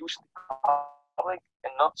toilets are usually public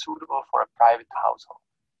and not suitable for a private household.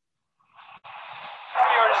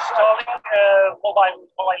 We are installing mobile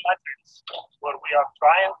latrines. What we are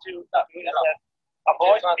trying to do is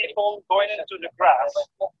avoid people going into the grass,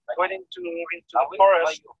 going into the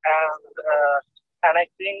forest, and I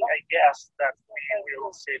guess that we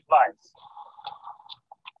will save lives.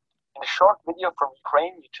 In the short video from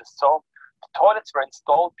Ukraine you just saw, the toilets were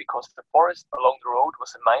installed because the forest along the road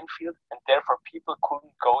was a minefield and therefore people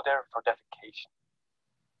couldn't go there for defecation.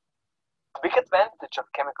 The big advantage of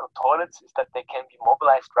chemical toilets is that they can be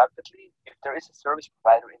mobilized rapidly if there is a service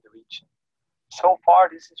provider in the region. So far,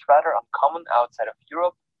 this is rather uncommon outside of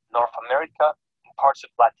Europe, North America, and parts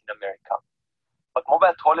of Latin America. But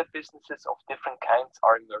mobile toilet businesses of different kinds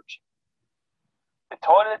are emerging. The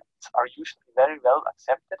toilets are usually very well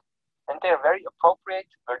accepted, and they are very appropriate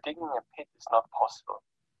where digging a pit is not possible.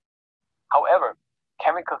 However,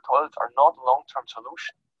 chemical toilets are not a long-term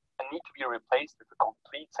solution and need to be replaced with a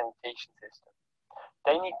complete sanitation system.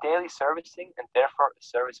 They need daily servicing and therefore a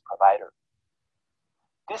service provider.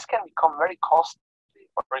 This can become very costly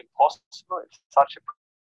or impossible if such a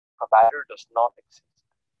provider does not exist.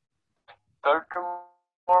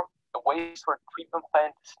 Furthermore, a wastewater treatment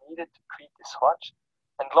plant is needed to treat the sludge,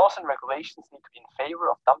 and laws and regulations need to be in favor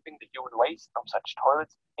of dumping the human waste from such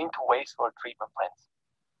toilets into wastewater treatment plants.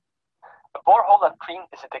 A borehole latrine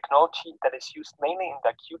is a technology that is used mainly in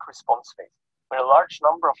the acute response phase, when a large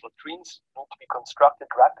number of latrines need to be constructed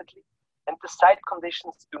rapidly and the site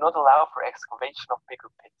conditions do not allow for excavation of bigger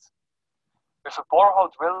pits. With a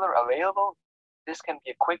borehole driller available, this can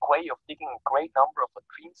be a quick way of digging a great number of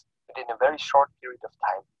latrines within a very short period of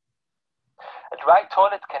time. A dry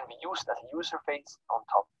toilet can be used as a user phase on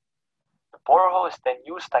top. The borehole is then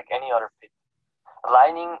used like any other pit. A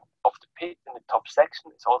lining of the pit in the top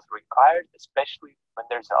section is also required, especially when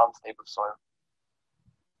there's an unstable soil.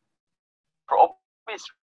 For obvious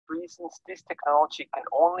reasons, this technology can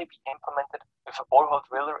only be implemented with a borehole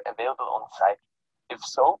driller available on site. If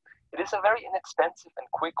so, it is a very inexpensive and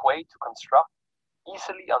quick way to construct,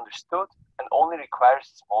 easily understood, and only requires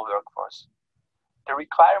a small workforce. The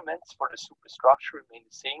requirements for the superstructure remain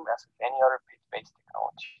the same as with any other pit-based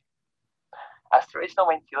technology. As there is no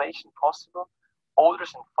ventilation possible,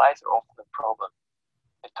 odors and flies are often a problem.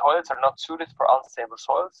 The toilets are not suited for unstable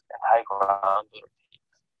soils and high groundwater takes.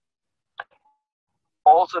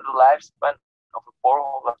 Also, the lifespan of a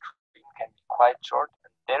borehole latrine can be quite short,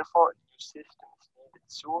 and therefore a new system is needed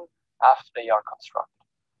soon after they are constructed.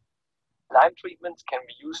 Lime treatments can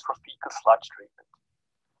be used for fecal sludge treatment.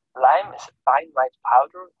 Lime is a fine white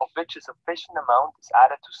powder of which a sufficient amount is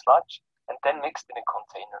added to sludge and then mixed in a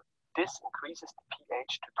container. This increases the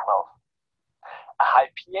pH to 12. A high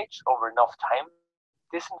pH over enough time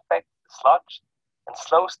disinfects the sludge and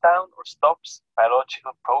slows down or stops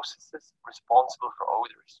biological processes responsible for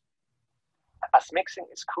odors. As mixing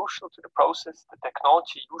is crucial to the process, the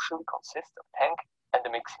technology usually consists of a tank and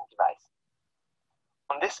a mixing device.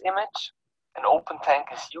 On this image, an open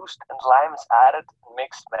tank is used and lime is added and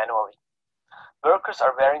mixed manually. Workers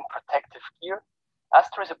are wearing protective gear as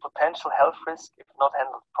there is a potential health risk if not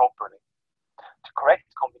handled properly. The correct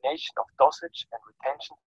combination of dosage and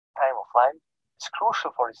retention time of lime is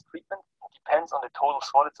crucial for this treatment and depends on the total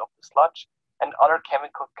solids of the sludge and other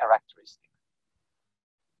chemical characteristics.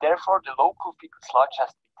 Therefore, the local fecal sludge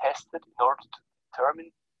has to be tested in order to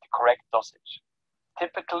determine the correct dosage.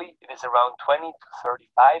 Typically, it is around 20 to 35%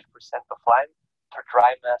 of lime per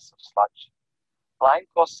dry mass of sludge. Lime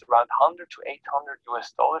costs around $100 to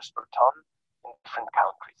 $800 per ton in different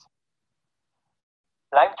countries.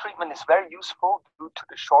 Lime treatment is very useful due to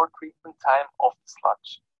the short treatment time of the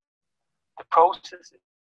sludge. The process is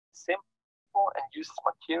simple and uses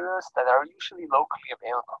materials that are usually locally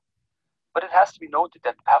available. But it has to be noted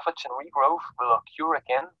that pathogen regrowth will occur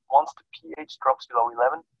again once the pH drops below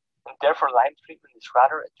 11, and therefore lime treatment is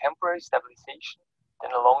rather a temporary stabilization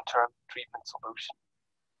than a long-term treatment solution.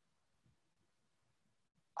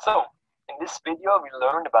 So, in this video we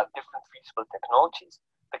learned about different feasible technologies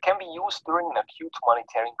that can be used during an acute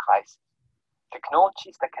humanitarian crisis.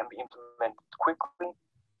 technologies that can be implemented quickly,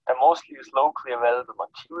 that mostly use locally available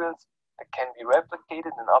materials, that can be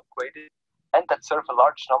replicated and upgraded, and that serve a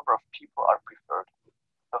large number of people are preferred.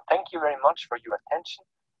 So thank you very much for your attention,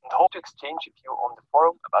 and hope to exchange with you on the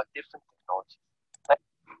forum about different technologies.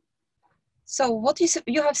 So what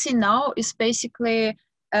you have seen now is basically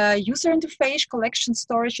user interface, collection,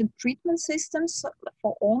 storage, and treatment systems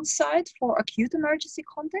for on-site for acute emergency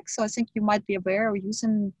context. So I think you might be aware of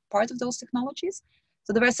using part of those technologies.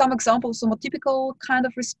 So there were some examples of a typical kind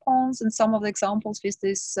of response, and some of the examples with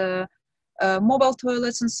this mobile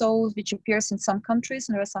toilets and so, which appears in some countries,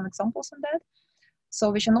 and there are some examples on that.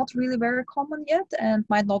 So which are not really very common yet and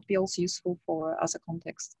might not be also useful for other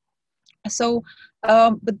contexts. So,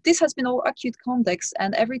 but this has been all acute context,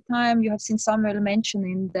 and every time you have seen Samuel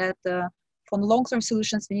mentioning that for long-term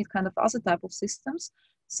solutions we need kind of other type of systems.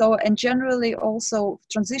 So, and generally also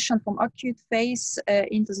transition from acute phase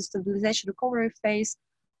into the stabilization recovery phase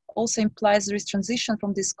also implies there is transition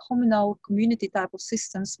from this communal community type of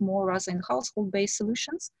systems more rather in household-based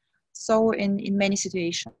solutions. So in many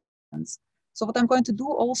situations. So what I'm going to do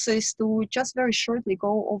also is to just very shortly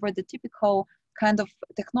go over the typical kind of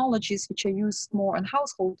technologies which are used more on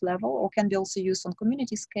household level or can be also used on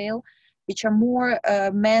community scale, which are more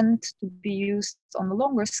meant to be used on a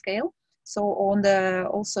longer scale. So on the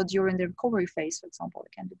also during the recovery phase, for example,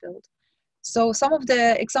 it can be built. So some of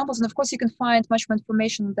the examples, and of course you can find much more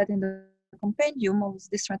information on that in the compendium of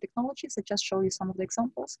different technologies. I just show you some of the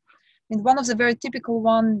examples. And one of the very typical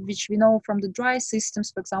one, which we know from the dry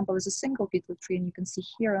systems, for example, is a single pit latrine. You can see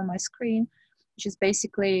here on my screen, which is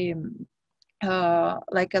basically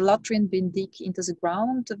like a latrine being dig into the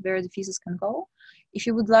ground where the feces can go. If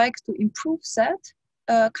you would like to improve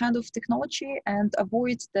that kind of technology and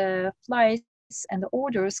avoid the flies and the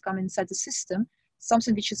odors coming inside the system,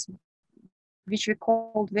 something which we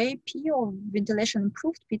call VAP or ventilation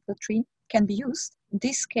improved pit latrine can be used. In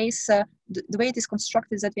this case, the way it is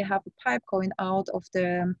constructed is that we have a pipe going out of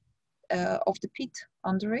the pit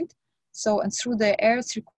under it. So, and through the air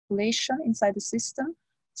circulation inside the system.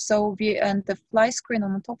 So and the fly screen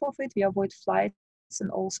on the top of it, we avoid flies and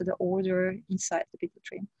also the odor inside the pit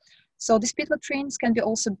latrine. So these pit latrines can be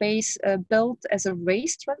also built as a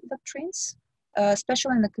raised latrines,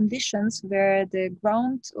 especially in the conditions where the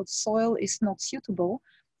ground or soil is not suitable.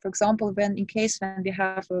 For example, when we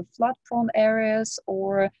have flood-prone areas,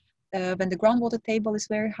 or when the groundwater table is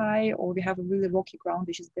very high, or we have a really rocky ground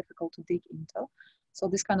which is difficult to dig into. So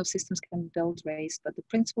this kind of systems can be built raised, but the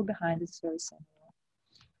principle behind it is very similar.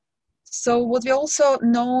 So what we also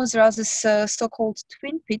know is there are these so-called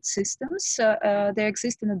twin pit systems. They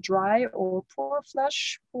exist in a dry or poor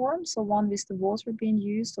flush form, so one with the water being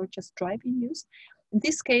used or just dry being used. In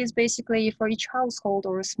this case, basically for each household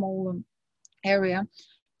or a small area,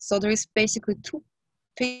 so there is basically two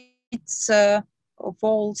pits or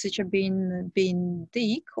vaults which are being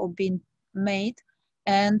dig or being made,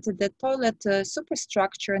 and the toilet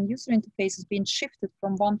superstructure and user interface is being shifted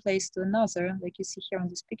from one place to another, like you see here in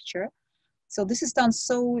this picture. So this is done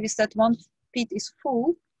so is that one pit is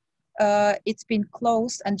full, it's been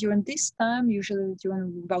closed, and during this time, usually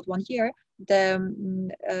during about 1 year,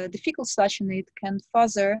 the fecal sludge in it can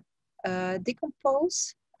further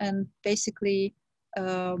decompose and basically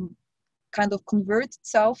kind of convert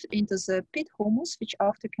itself into the pit humus, which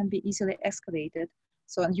after can be easily excavated.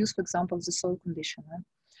 So and used, for example, as a soil conditioner.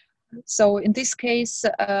 So in this case,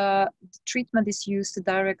 the treatment is used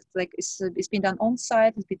direct, like it's been done on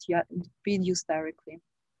site, it's being used directly.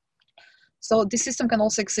 So this system can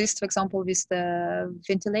also exist, for example, with the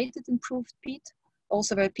ventilated improved pit,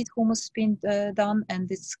 also where pit humus is being done, and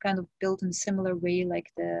it's kind of built in a similar way like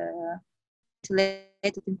the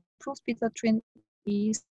ventilated improved pit latrine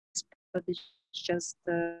is, but it's just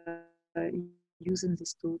using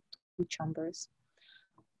these two chambers.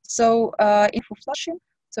 So for flushing,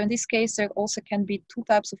 so in this case, there also can be two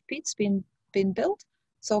types of pits being built.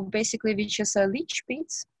 So basically, which is leach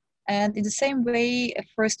pits. And in the same way,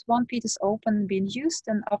 first one pit is open, being used,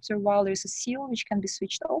 and after a while, there's a seal which can be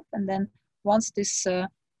switched off. And then once this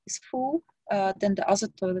is full, then the other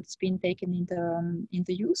toilet is being taken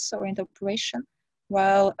into use or into operation,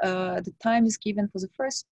 while the time is given for the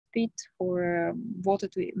first pit for water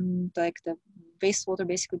to, like the wastewater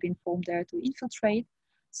basically being formed there to infiltrate.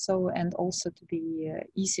 So, and also to be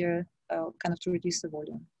easier, kind of to reduce the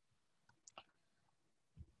volume.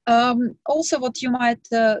 Also, what you might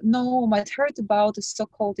know, might heard about is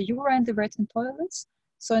so-called the urine diverting toilets.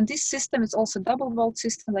 So in this system, it's also a double vault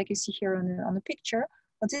system, like you see here on the picture.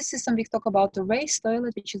 But this system, we talk about the raised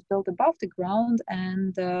toilet, which is built above the ground,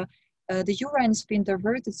 and the urine is being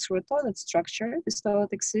diverted through a toilet structure. This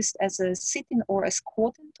toilet exists as a sit-in or as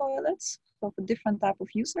squatting toilets, so for different type of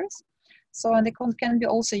users. So, and they can be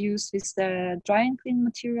also used with the dry and clean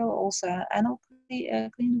material, also anal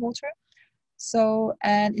clean water. So,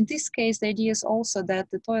 and in this case, the idea is also that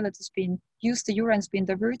the toilet is being used, the urine is being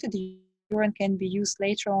diverted, the urine can be used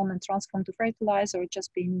later on and transformed to fertilizer, or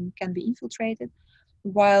just can be infiltrated.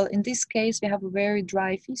 While in this case, we have a very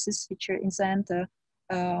dry feces, which are in the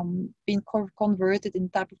being converted in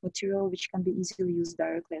type of material which can be easily used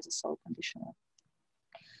directly as a soil conditioner.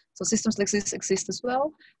 So systems like this exist as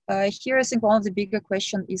well. Here, I think one of the bigger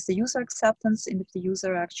questions is the user acceptance, and if the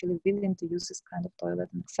user are actually willing to use this kind of toilet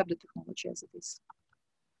and accept the technology as it is.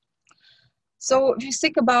 So if you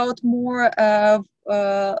think about more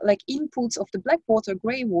like inputs of the black water,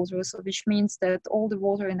 gray water, so which means that all the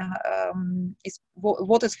water in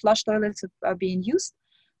water's flush toilets are being used.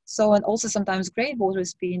 So, and also sometimes gray water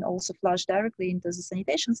is being also flushed directly into the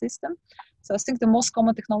sanitation system. So I think the most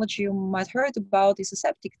common technology you might heard about is a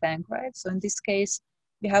septic tank, right? So in this case,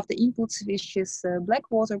 we have the inputs, which is black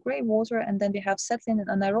water, gray water, and then we have settling and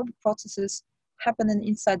anaerobic processes happening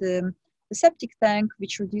inside the septic tank,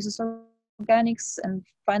 which reduces organics. And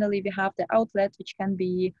finally, we have the outlet, which can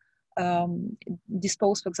be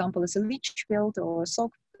disposed, for example, as a leach field or a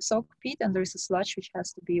soak pit, and there is a sludge which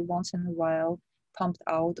has to be once in a while pumped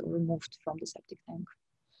out or removed from the septic tank.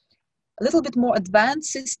 A little bit more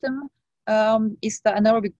advanced system is the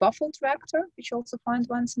anaerobic baffled reactor, which you also find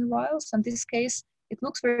once in a while. So in this case, it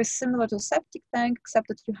looks very similar to a septic tank, except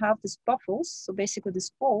that you have these baffles, so basically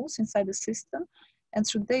these walls inside the system. And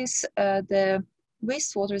through this, the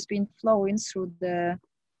wastewater is being flowing through the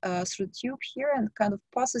tube here and kind of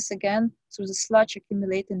passes again through the sludge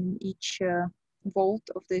accumulated in each vault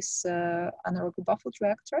of this anaerobic baffled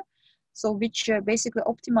reactor. So which basically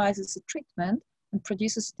optimizes the treatment and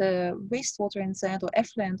produces the wastewater in the end or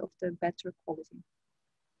effluent of the better quality.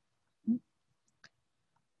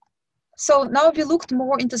 So now we looked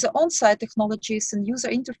more into the on-site technologies and user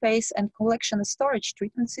interface and collection and storage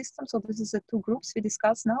treatment system. So this is the two groups we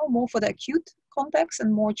discuss now, more for the acute context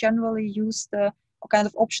and more generally use the kind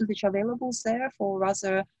of options which are available there for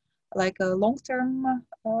rather like a long-term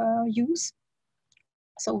use.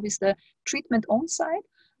 So with the treatment on-site.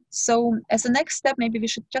 So as a next step, maybe we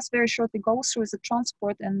should just very shortly go through the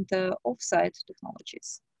transport and the off-site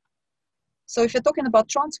technologies. So if you're talking about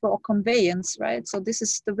transfer or conveyance, right? So this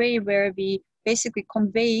is the way where we basically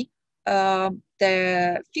convey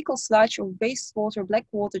the fecal sludge or wastewater, black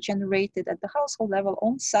water generated at the household level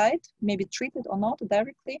on site, maybe treated or not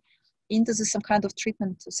directly, into some kind of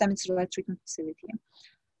treatment, semi-sterilized treatment facility.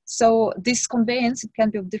 So this conveyance, it can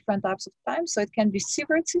be of different types of times. So it can be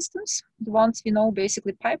sewered systems, the ones we know,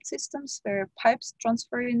 basically piped systems where pipes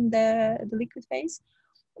transferring the liquid phase.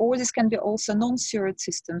 Or this can be also non-sewered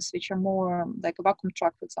systems, which are more like a vacuum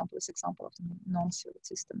truck, for example, is an example of the non-sewered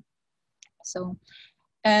system. So,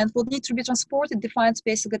 and what needs to be transported defines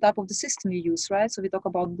basically the type of the system you use, right? So we talk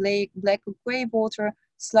about black or gray water,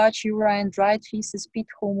 sludge, urine, dried feces, peat,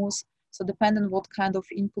 humus. So depending on what kind of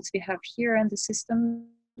inputs we have here in the system,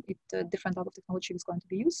 different type of technology is going to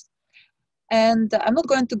be used. And I'm not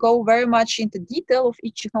going to go very much into detail of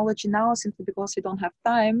each technology now, simply because we don't have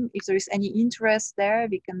time. If there is any interest there,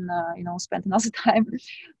 we can spend another time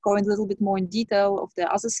going a little bit more in detail of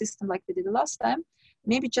the other system like we did the last time.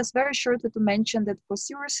 Maybe just very shortly to mention that for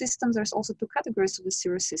sewer systems, there's also two categories of the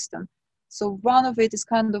sewer system. So one of it is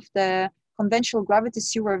kind of the conventional gravity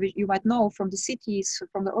sewer, which you might know from the cities,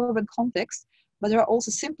 from the urban context, but there are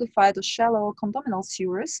also simplified or shallow condominal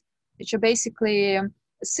sewers, which are basically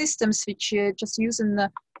systems which just using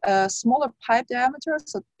a smaller pipe diameter.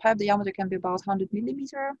 So pipe diameter can be about 100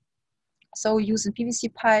 millimeter. So using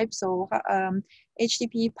PVC pipes or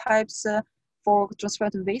HDPE pipes for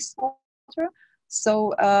transferring to wastewater.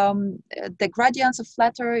 So the gradients are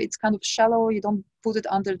flatter, it's kind of shallow. You don't put it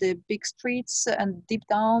under the big streets and deep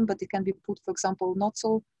down, but it can be put, for example, not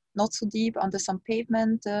so deep under some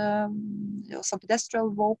pavement, some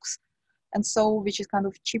pedestrian walks. And so, which is kind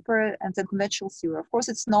of cheaper than conventional sewer. Of course,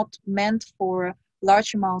 it's not meant for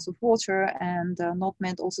large amounts of water and not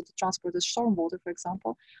meant also to transport the storm water, for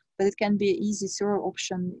example, but it can be an easy sewer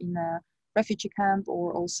option in a refugee camp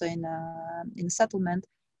or also in a settlement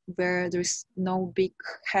where there's no big,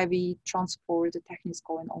 heavy transport techniques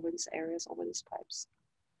going over these areas, over these pipes.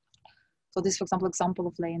 So this, for example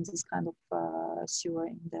of lanes is kind of sewer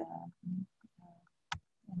in the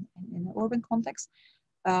urban context.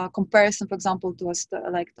 Comparison, for example, to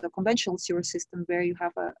like the conventional sewer system where you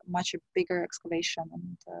have a much bigger excavation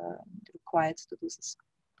and required to do this.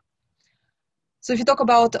 So if you talk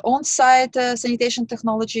about on-site sanitation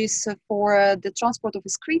technologies for the transport of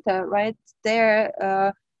excreta, right,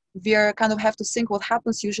 there we are kind of have to think what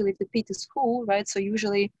happens usually if the pit is full, right? So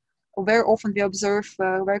usually, very often we observe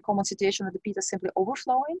a very common situation where the pit is simply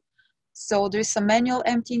overflowing. So there is some manual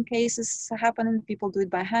emptying cases happening. People do it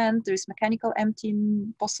by hand. There is mechanical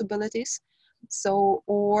emptying possibilities. So,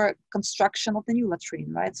 or construction of the new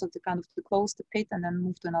latrine, right? So to kind of to close the pit and then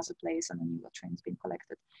move to another place and the new latrine is being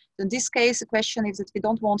collected. So in this case, the question is that we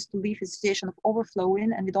don't want to leave a situation of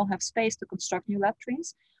overflowing and we don't have space to construct new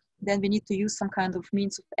latrines, then we need to use some kind of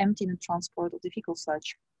means of emptying and transport of the fecal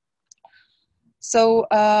sludge. So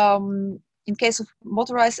in case of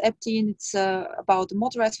motorized emptying, it's about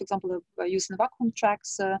motorized, for example, using vacuum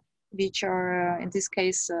trucks, which are in this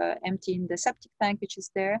case emptying the septic tank, which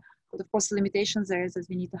is there. But of course, the limitations there is that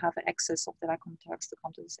we need to have access of the vacuum trucks to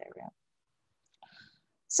come to this area.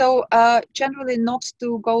 So generally not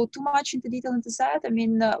to go too much into detail into that. I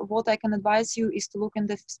mean, what I can advise you is to look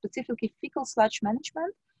into specifically fecal sludge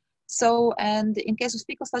management. So, and in case of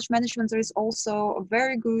fecal sludge management, there is also a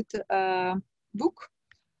very good book.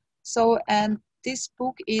 So, and this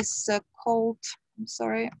book is called, I'm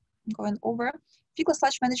sorry, I'm going over, Fecal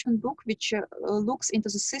Sludge Management book, which looks into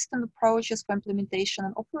the system approaches for implementation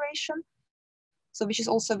and operation. So which is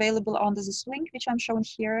also available under this link, which I'm showing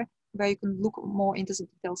here, where you can look more into the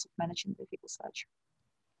details of managing the fecal sludge.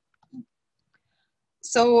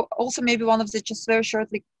 So also maybe one of the just very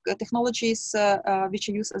shortly technologies which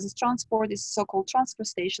are used as a transport is so-called transfer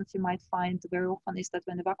stations. You might find very often is that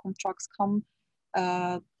when the vacuum trucks come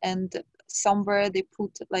and somewhere they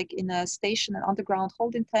put like in a station an underground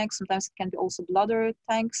holding tank. Sometimes it can be also bladder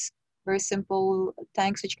tanks, very simple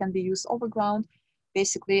tanks which can be used overground,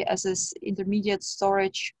 basically as this intermediate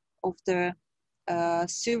storage of the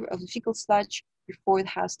fecal sludge before it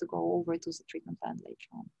has to go over to the treatment plant later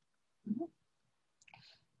on. Mm-hmm.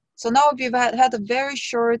 So now we've had a very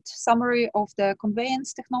short summary of the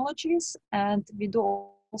conveyance technologies, and we do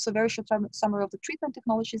also a very short summary of the treatment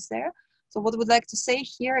technologies there. So what I would like to say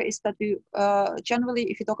here is that we generally,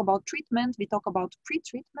 if you talk about treatment, we talk about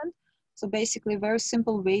pre-treatment. So basically very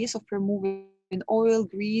simple ways of removing oil,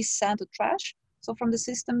 grease, sand, or trash. So from the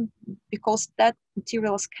system, because that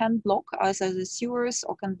materials can block either the sewers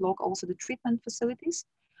or can block also the treatment facilities.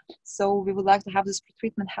 So we would like to have this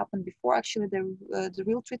pre-treatment happen before actually the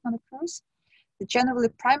real treatment occurs. The generally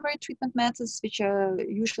primary treatment methods, which are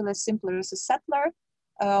usually simpler as a settler,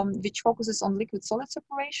 which focuses on liquid-solid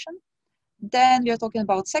separation. Then we are talking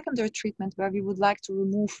about secondary treatment, where we would like to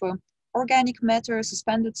remove organic matter,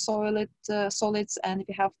 suspended solids, and if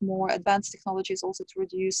we have more advanced technologies, also to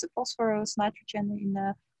reduce phosphorus, nitrogen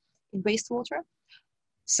in wastewater.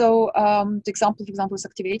 So the example, for example, is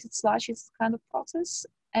activated sludge is kind of process.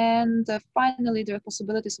 And finally, there are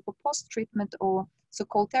possibilities of a post-treatment or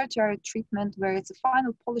so-called tertiary treatment, where it's a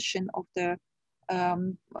final polishing of the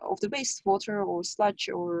wastewater or sludge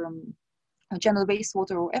or general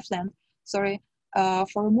wastewater or effluent, sorry,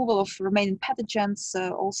 for removal of remaining pathogens,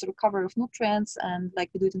 also recovery of nutrients, and like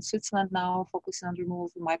we do it in Switzerland now, focusing on removal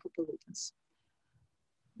of micropollutants.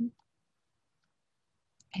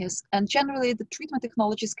 Yes, and generally the treatment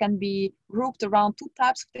technologies can be grouped around two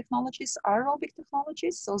types of technologies: aerobic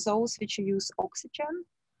technologies, so those which use oxygen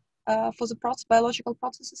for the biological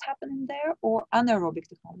processes happening there, or anaerobic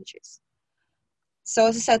technologies. So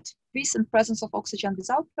as I said, with and presence of oxygen,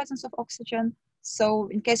 without presence of oxygen. So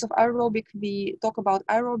in case of aerobic, we talk about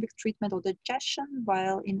aerobic treatment or digestion,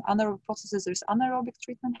 while in anaerobic processes, there's anaerobic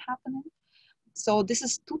treatment happening. So this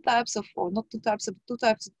is two types of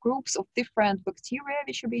groups of different bacteria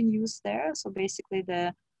which are being used there. So basically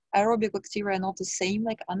the aerobic bacteria are not the same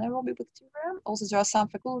like anaerobic bacteria. Also, there are some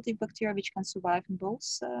facultative bacteria which can survive in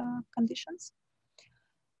both conditions.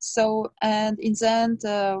 So, and in the end,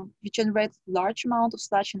 we generate large amount of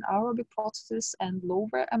sludge in aerobic processes and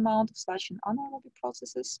lower amount of sludge in anaerobic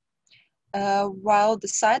processes. While the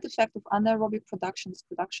side effect of anaerobic production is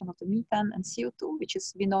production of the methane and CO2, which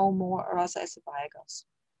is, we know more or less as a biogas.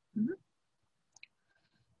 Mm-hmm.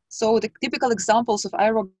 So the typical examples of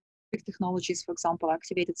aerobic technologies, for example,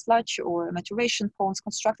 activated sludge or maturation ponds,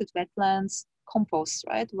 constructed wetlands, compost,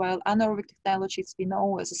 right? While anaerobic technologies we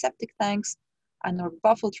know as septic tanks, anaerobic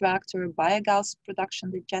buffet reactor, biogas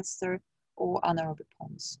production digester, or anaerobic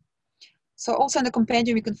ponds. So also in the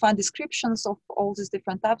compendium, you can find descriptions of all these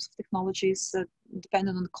different types of technologies.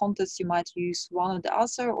 Depending on the context, you might use one or the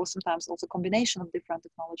other, or sometimes also a combination of different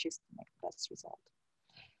technologies to make the best result.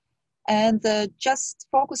 And just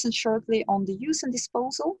focusing shortly on the use and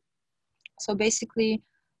disposal. So basically,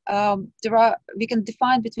 we can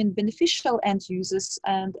define between beneficial end users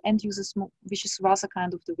and end users which is rather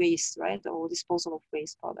kind of the waste, right, or disposal of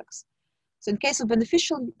waste products. So in case of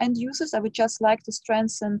beneficial end users, I would just like to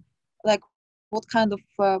strengthen like what kind of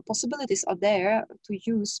possibilities are there to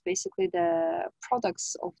use basically the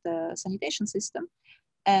products of the sanitation system.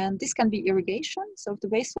 And this can be irrigation. So if the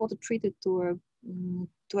wastewater treated to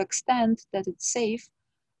extent that it's safe,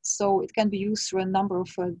 so it can be used through a number of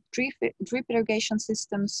drip irrigation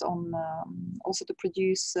systems on also to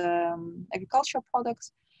produce agricultural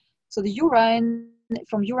products. So the urine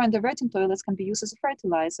from urine diverting toilets can be used as a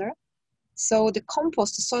fertilizer. So the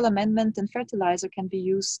compost, the soil amendment and fertilizer can be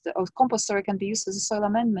used, or compost can be used as a soil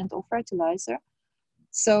amendment or fertilizer.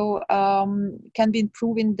 So can be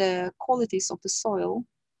improving the qualities of the soil.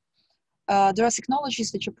 There are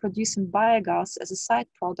technologies which are producing biogas as a side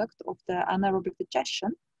product of the anaerobic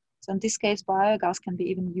digestion. So in this case, biogas can be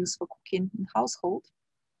even used for cooking in household.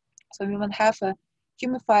 So we will have a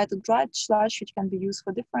humidified or dried sludge, which can be used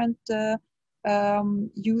for different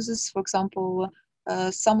uses. For example,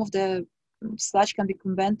 some of the sludge can be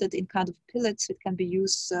converted in kind of pellets. It can be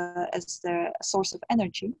used as the source of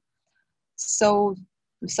energy. So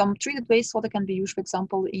some treated wastewater can be used, for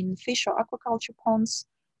example, in fish or aquaculture ponds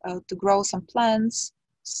to grow some plants.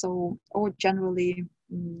 So, or generally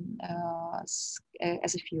as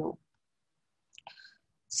a fuel.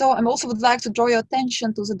 So I also would like to draw your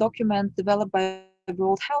attention to the document developed by the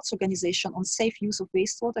World Health Organization on safe use of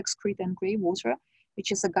wastewater, excreta and grey water,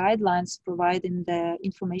 which is a guidelines providing the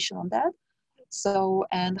information on that. So,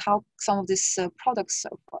 and how some of these products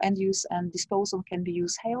for end use and disposal can be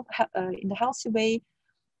used in a healthy way,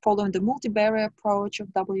 following the multi-barrier approach of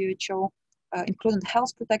WHO, including the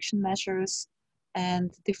health protection measures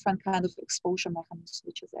and different kind of exposure mechanisms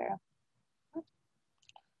which are there.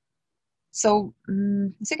 So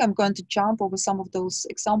I think I'm going to jump over some of those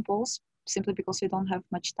examples simply because we don't have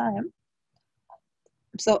much time.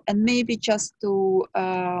 So, and maybe just to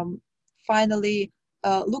finally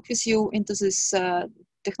look with you into this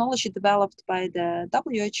technology developed by the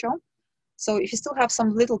WHO. So if you still have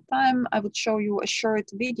some little time, I would show you a short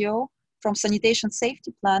video from sanitation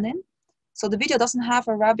safety planning. So the video doesn't have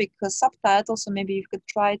Arabic subtitles, so maybe you could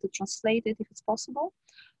try to translate it if it's possible.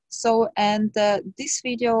 So, and this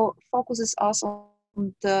video focuses us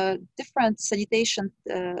on the different sanitation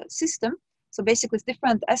system. So basically it's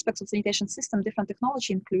different aspects of sanitation system, different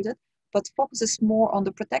technology included, but focuses more on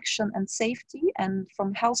the protection and safety and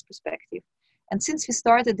from health perspective. And since we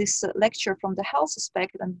started this lecture from the health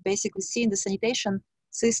aspect and basically seeing the sanitation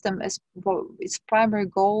system as well, its primary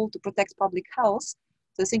goal to protect public health,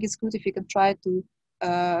 so I think it's good if you can try to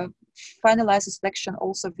finalize this lecture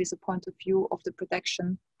also with a point of view of the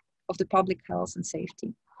protection of the public health and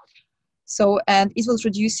safety. So, and it will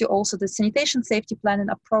introduce you also the sanitation safety planning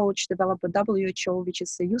approach developed by WHO, which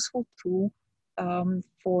is a useful tool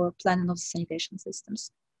for planning of sanitation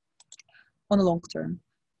systems on the long term.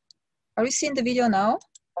 Are we seeing the video now?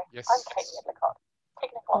 Yes. I'm Katie Edlicott,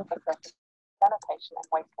 Technical Officer for Sanitation and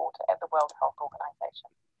Wastewater at the World Health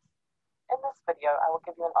Organization. In this video, I will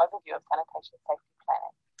give you an overview of sanitation safety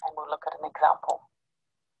planning, and we'll look at an example.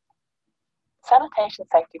 Sanitation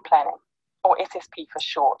Safety Planning, or SSP for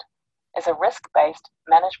short, is a risk-based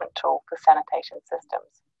management tool for sanitation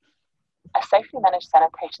systems. A safely managed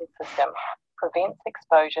sanitation system prevents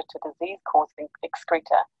exposure to disease-causing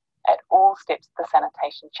excreta at all steps of the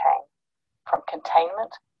sanitation chain, from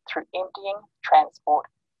containment through emptying, transport,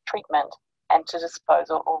 treatment, and to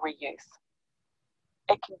disposal or reuse.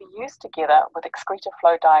 It can be used together with excreta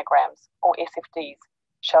flow diagrams, or SFDs,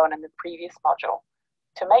 shown in the previous module,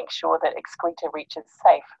 to make sure that excreta reaches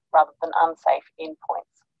safe rather than unsafe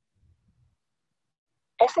endpoints.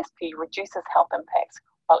 SSP reduces health impacts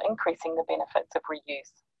while increasing the benefits of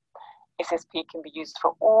reuse. SSP can be used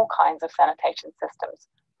for all kinds of sanitation systems,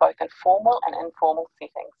 both in formal and informal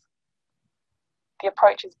settings. The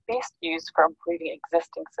approach is best used for improving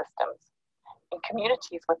existing systems. In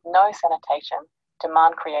communities with no sanitation,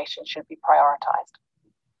 demand creation should be prioritized.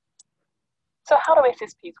 So how do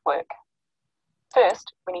SSPs work?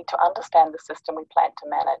 First, we need to understand the system we plan to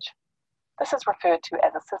manage. This is referred to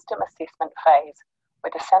as a system assessment phase,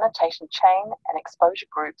 where the sanitation chain and exposure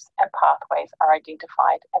groups and pathways are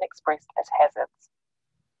identified and expressed as hazards.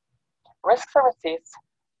 Risks are assessed,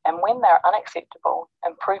 and when they are unacceptable,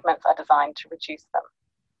 improvements are designed to reduce them.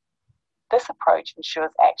 This approach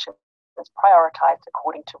ensures action is prioritized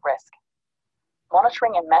according to risk.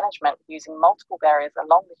 Monitoring and management using multiple barriers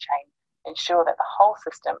along the chain ensure that the whole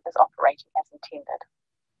system is operating as intended.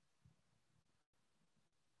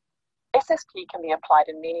 SSP can be applied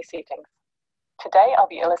in many settings. Today I'll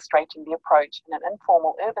be illustrating the approach in an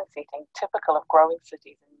informal urban setting typical of growing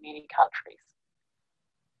cities in many countries.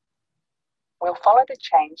 We'll follow the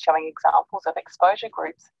chain showing examples of exposure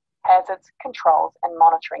groups, hazards, controls, and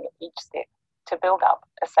monitoring at each step to build up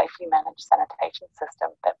a safely managed sanitation system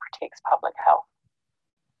that protects public health.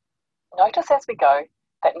 Notice as we go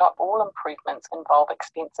that not all improvements involve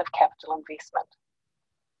expensive capital investment.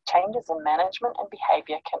 Changes in management and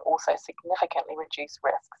behaviour can also significantly reduce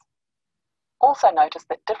risks. Also notice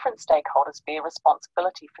that different stakeholders bear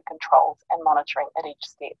responsibility for controls and monitoring at each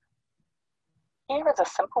step. Here is a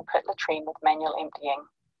simple pit latrine with manual emptying.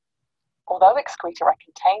 Although excreta are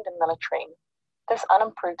contained in the latrine, this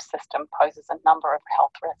unimproved system poses a number of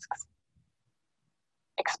health risks.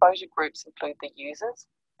 Exposure groups include the users,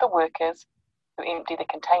 the workers who empty the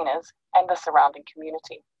containers, and the surrounding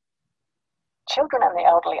community. Children and the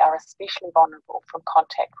elderly are especially vulnerable from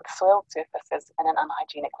contact with soiled surfaces in an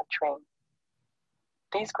unhygienic latrine.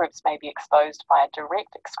 These groups may be exposed via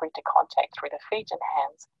direct excreta contact through the feet and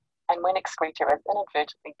hands, and when excreta is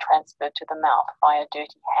inadvertently transferred to the mouth via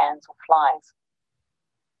dirty hands or flies.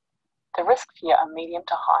 The risks here are medium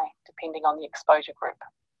to high, depending on the exposure group.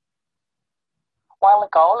 While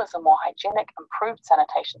the goal is a more hygienic, improved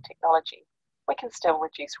sanitation technology, we can still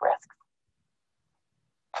reduce risks.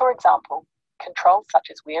 For example, controls such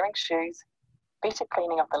as wearing shoes, better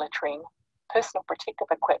cleaning of the latrine, personal protective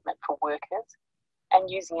equipment for workers, and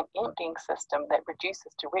using an emptying system that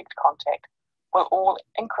reduces direct contact will all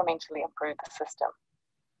incrementally improve the system.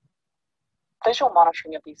 Visual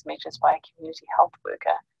monitoring of these measures by a community health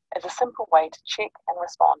worker is a simple way to check and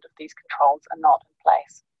respond if these controls are not in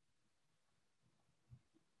place.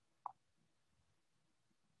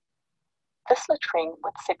 This latrine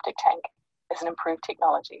with septic tank is an improved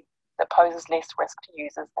technology that poses less risk to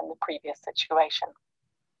users than the previous situation.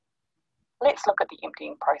 Let's look at the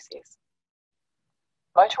emptying process.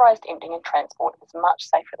 Motorised emptying and transport is much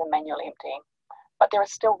safer than manual emptying, but there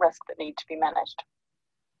is still risk that need to be managed.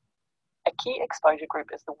 A key exposure group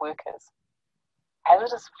is the workers.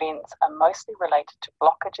 Hazardous events are mostly related to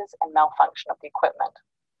blockages and malfunction of the equipment.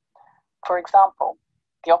 For example,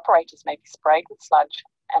 the operators may be sprayed with sludge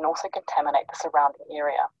and also contaminate the surrounding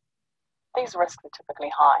area. These risks are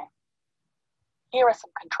typically high. Here are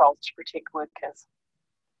some controls to protect workers: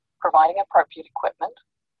 providing appropriate equipment,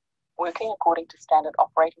 working according to standard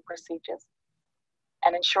operating procedures,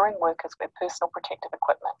 and ensuring workers wear personal protective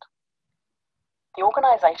equipment. The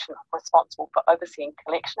organisation responsible for overseeing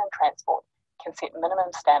collection and transport can set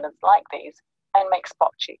minimum standards like these and make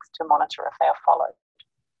spot checks to monitor if they are followed.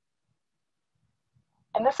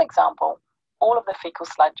 In this example, all of the fecal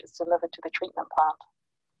sludge is delivered to the treatment plant,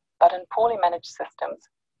 but in poorly managed systems,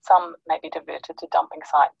 some may be diverted to dumping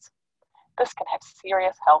sites. This can have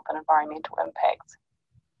serious health and environmental impacts.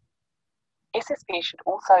 SSB should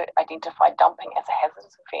also identify dumping as a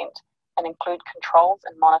hazardous event and include controls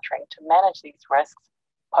and monitoring to manage these risks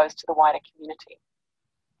posed to the wider community.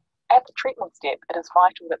 At the treatment step, it is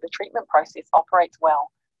vital that the treatment process operates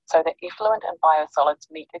well so that effluent and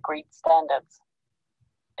biosolids meet agreed standards.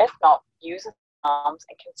 If not, users, farms,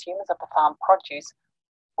 and consumers of the farm produce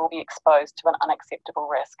will be exposed to an unacceptable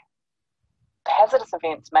risk. The hazardous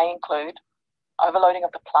events may include overloading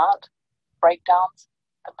of the plant, breakdowns,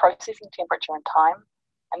 the processing temperature and time,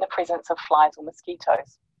 and the presence of flies or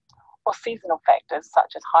mosquitoes, or seasonal factors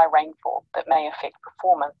such as high rainfall that may affect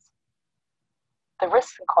performance. The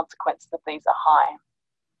risks and consequences of these are high.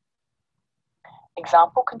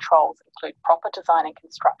 Example controls include proper design and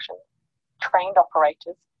construction, trained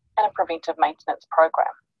operators, and a preventive maintenance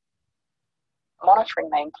program.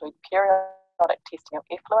 Monitoring may include periodic testing of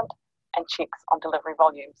effluent and checks on delivery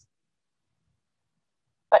volumes.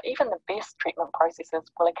 But even the best treatment processes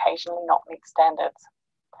will occasionally not meet standards.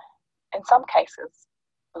 In some cases,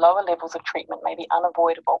 lower levels of treatment may be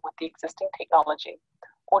unavoidable with the existing technology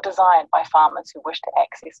or desired by farmers who wish to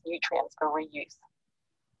access nutrients for reuse.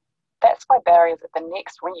 That's why barriers at the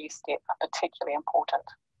next reuse step are particularly important.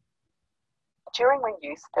 During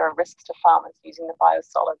reuse, there are risks to farmers using the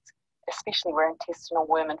biosolids, especially where intestinal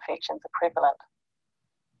worm infections are prevalent.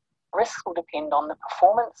 Risks will depend on the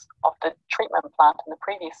performance of the treatment plant in the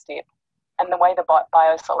previous step and the way the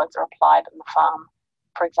biosolids are applied in the farm,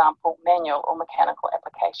 for example, manual or mechanical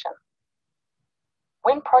application.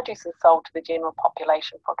 When produce is sold to the general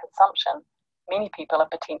population for consumption, many people are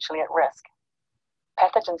potentially at risk.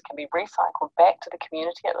 Pathogens can be recycled back to the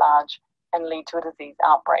community at large and lead to a disease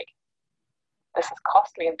outbreak. This is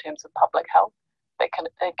costly in terms of public health, but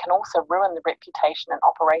it can also ruin the reputation and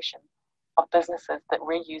operation of businesses that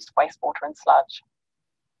reuse wastewater and sludge.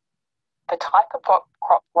 The type of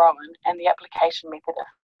crop grown and the application method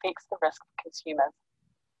affects the risk of consumers.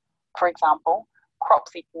 For example,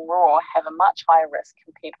 crops eaten raw have a much higher risk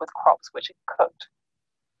compared with crops which are cooked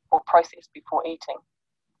or processed before eating.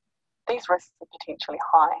 These risks are potentially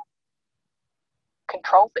high.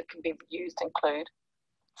 Controls that can be used include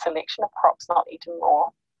selection of crops not eaten raw,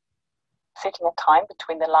 setting a time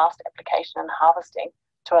between the last application and harvesting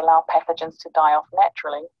to allow pathogens to die off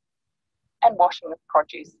naturally, and washing the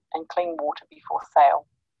produce in clean water before sale.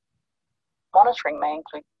 Monitoring may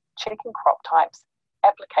include checking crop types,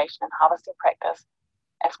 application and harvesting practice,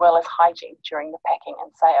 as well as hygiene during the packing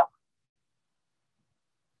and sale.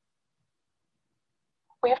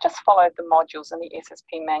 We have just followed the modules in the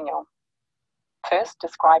SSP manual. First,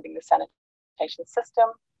 describing the sanitation system,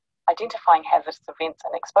 identifying hazardous events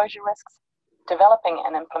and exposure risks, developing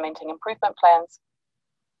and implementing improvement plans,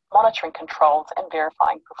 monitoring controls and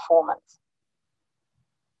verifying performance.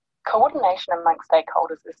 Coordination among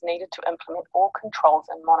stakeholders is needed to implement all controls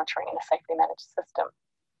and monitoring in a safely managed system.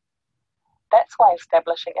 That's why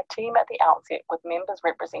establishing a team at the outset with members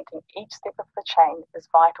representing each step of the chain is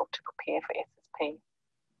vital to prepare for SSP.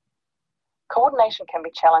 Coordination can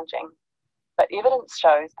be challenging, but evidence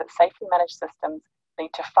shows that safely managed systems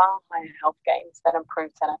lead to far higher health gains than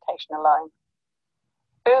improved sanitation alone.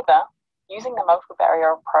 Further, using the multiple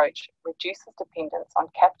barrier approach reduces dependence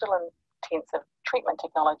on capital-intensive treatment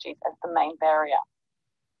technologies as the main barrier.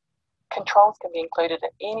 Controls can be included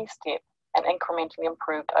at any step and incrementally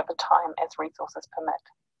improved over time as resources permit.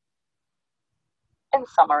 In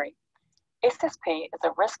summary, SSP is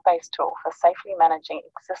a risk-based tool for safely managing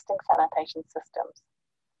existing sanitation systems.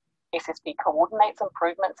 SSP coordinates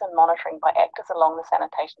improvements and monitoring by actors along the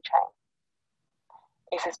sanitation chain.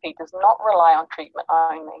 SSP does not rely on treatment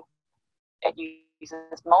only. It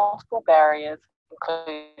uses multiple barriers,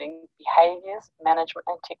 including behaviours, management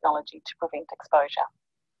and technology to prevent exposure.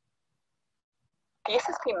 The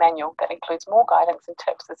SSP manual that includes more guidance and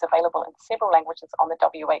tips is available in several languages on the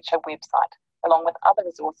WHO website, along with other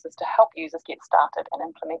resources to help users get started and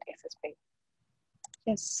implement SSP.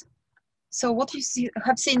 Yes. So what you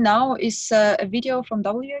have seen now is a video from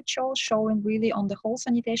WHO showing really on the whole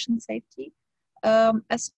sanitation safety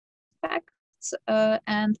aspects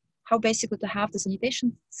and how basically to have the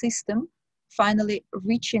sanitation system finally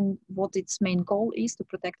reaching what its main goal is, to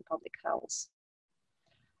protect the public health.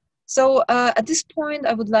 So at this point,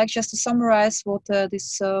 I would like just to summarize what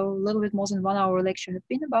this little bit more than 1 hour lecture has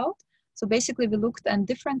been about. So basically we looked at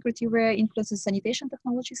different criteria influencing sanitation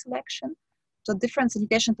technology selection. So different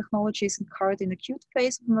sanitation technologies occurred in acute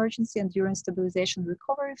phase of emergency and during stabilization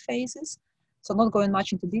recovery phases. So not going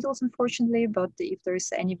much into details, unfortunately, but if there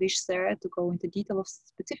is any wish there to go into detail of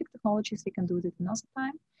specific technologies, we can do it another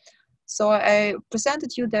time. So I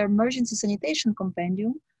presented you the Emergency Sanitation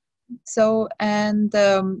Compendium. So, and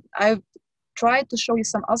I've tried to show you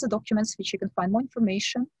some other documents which you can find more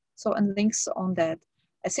information, so and links on that.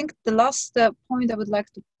 I think the last point I would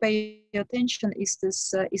like to pay attention is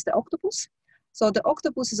this is the Octopus. So the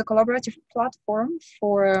Octopus is a collaborative platform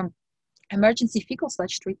for emergency fecal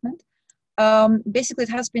sludge treatment. Basically, it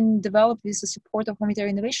has been developed with the support of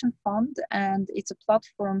Humanitarian Innovation Fund, and it's a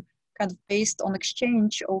platform kind of based on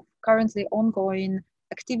exchange of currently ongoing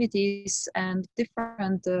activities and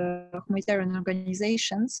different humanitarian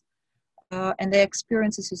organizations and their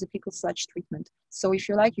experiences with the fecal sludge treatment. So if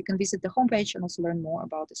you like, you can visit the homepage and also learn more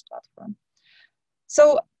about this platform.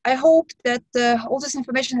 So I hope that all this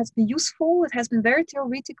information has been useful. It has been very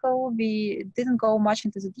theoretical. We didn't go much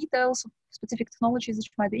into the details of specific technologies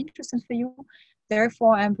which might be interesting for you.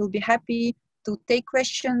 Therefore, I will be happy to take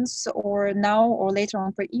questions or now or later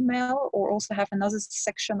on per email, or also have another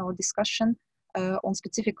section or discussion on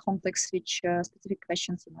specific context, which specific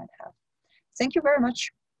questions you might have. Thank you very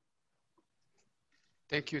much.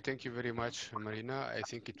 Thank you very much, Marina. I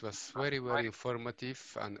think it was very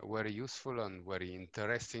informative and very useful and very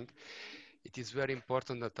interesting. It is very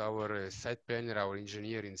important that our site planner, our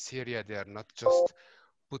engineer in Syria, they are not just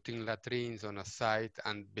putting latrines on a site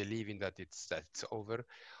and believing that that's over.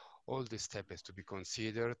 All the steps has to be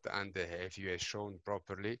considered, and if you have shown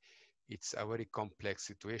properly, it's a very complex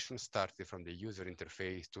situation, starting from the user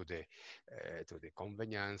interface to the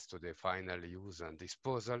convenience, to the final use and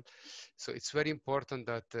disposal. So it's very important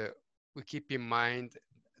that we keep in mind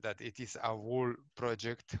that it is a whole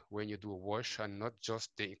project when you do a wash and not just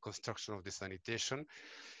the construction of the sanitation.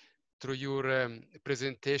 Through your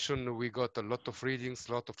presentation, we got a lot of readings,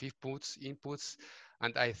 a lot of inputs,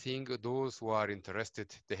 and I think those who are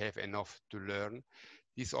interested, they have enough to learn.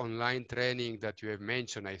 This online training that you have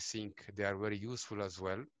mentioned, I think they are very useful as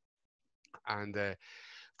well. And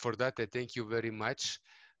for that, I thank you very much.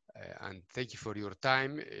 And thank you for your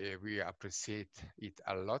time. We appreciate it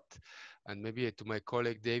a lot. And maybe to my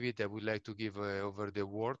colleague David, I would like to give over the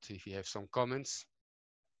word if you have some comments.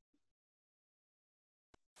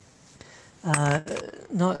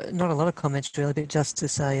 Not a lot of comments really, but just to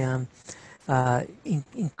say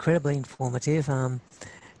incredibly informative.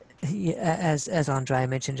 As Andre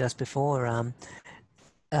mentioned just before,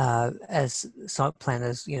 as site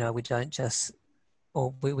planners, we don't just,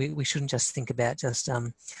 or we shouldn't just think about just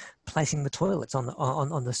placing the toilets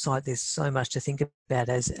on the site. There's so much to think about,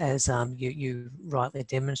 as you rightly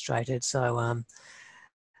demonstrated. So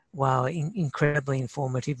wow, incredibly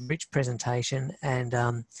informative, rich presentation, and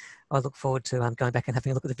I look forward to going back and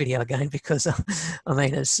having a look at the video again, because I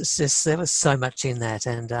mean, it's just, there was so much in that.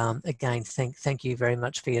 And again, thank you very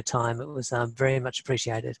much for your time. It was very much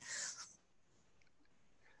appreciated.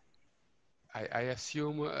 I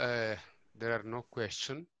assume there are no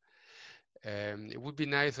questions. It would be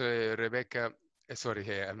nice, Rebecca,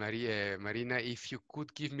 Marina, if you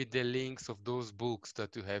could give me the links of those books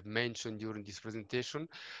that you have mentioned during this presentation,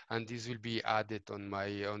 and this will be added on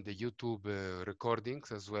the YouTube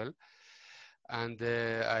recordings as well. And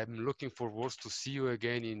I'm looking forward to see you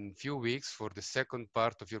again in a few weeks for the second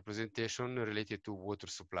part of your presentation related to water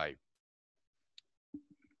supply.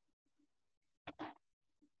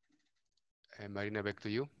 Marina, back to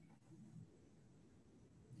you.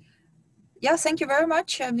 Yeah, thank you very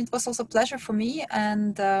much. It was also a pleasure for me.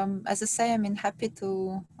 And as I say, I'm happy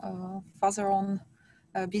to further on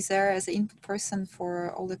be there as an input person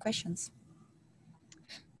for all the questions.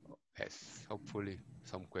 Yes, hopefully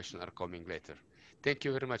some questions are coming later. Thank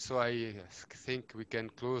you very much. So I think we can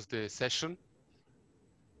close the session.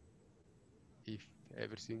 If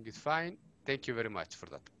everything is fine, thank you very much for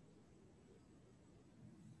that.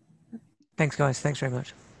 Thanks, guys. Thanks very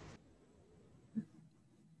much.